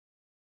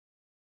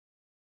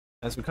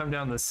 As we come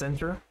down the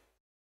center,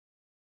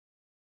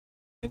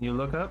 and you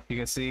look up, you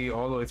can see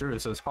all the way through.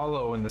 So it's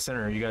hollow in the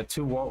center. You got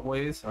 2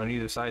 walkways on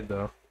either side,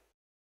 though.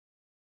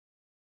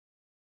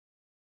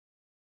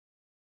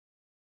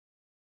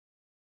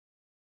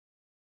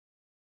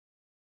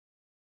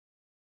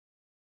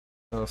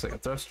 It looks like a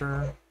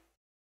thruster.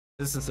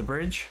 This is the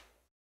bridge.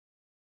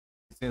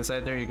 You see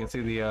inside there, you can see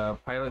the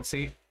pilot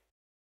seat.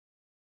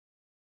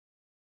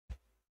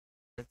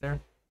 Right there.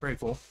 Very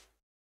cool.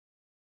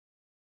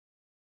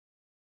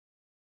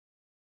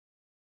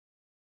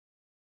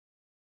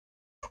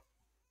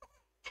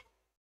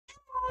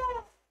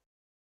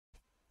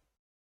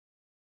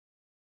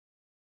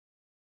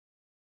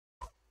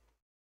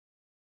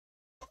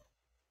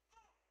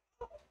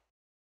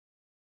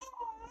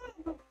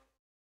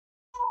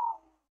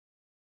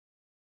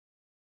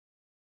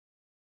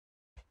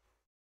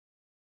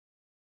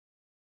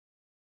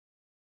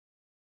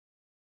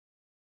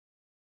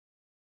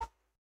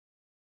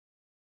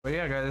 But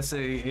yeah, guys, this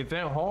is the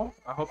event haul.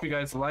 I hope you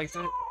guys liked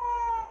it.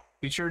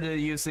 Be sure to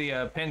use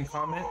the pinned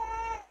comment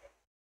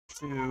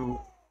to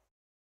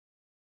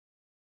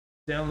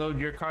download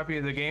your copy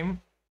of the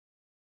game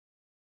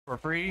for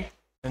free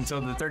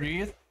until the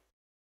 30th.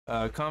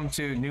 come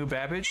to New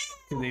Babbage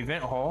to the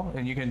event hall,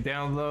 and you can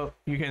download.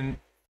 You can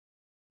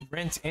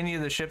rent any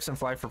of the ships and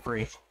fly for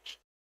free.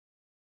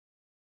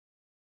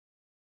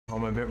 Oh,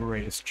 my bit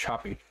rate is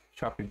choppy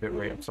bit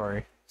rate. I'm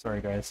sorry,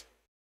 guys.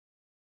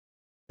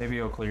 Maybe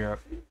it'll clear up.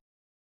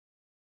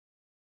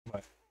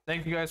 But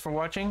thank you guys for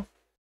watching.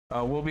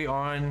 We'll be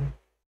on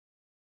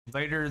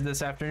later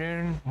this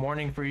afternoon,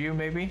 morning for you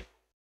maybe.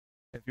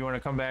 If you want to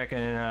come back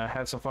and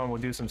have some fun,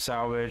 we'll do some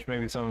salvage,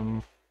 maybe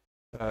some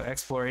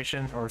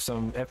exploration or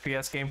some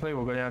FPS gameplay.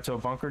 We'll go down to a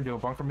bunker, do a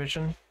bunker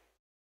mission.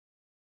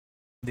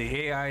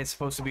 The AI is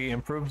supposed to be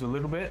improved a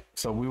little bit,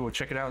 so we will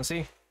check it out and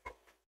see.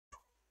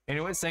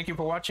 Anyways, thank you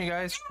for watching,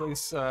 guys.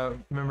 Please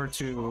remember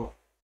to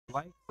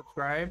like,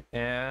 subscribe,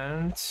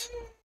 and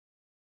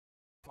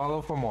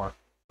follow for more.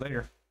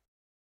 Later.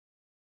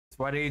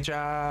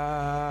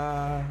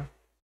 Swadija.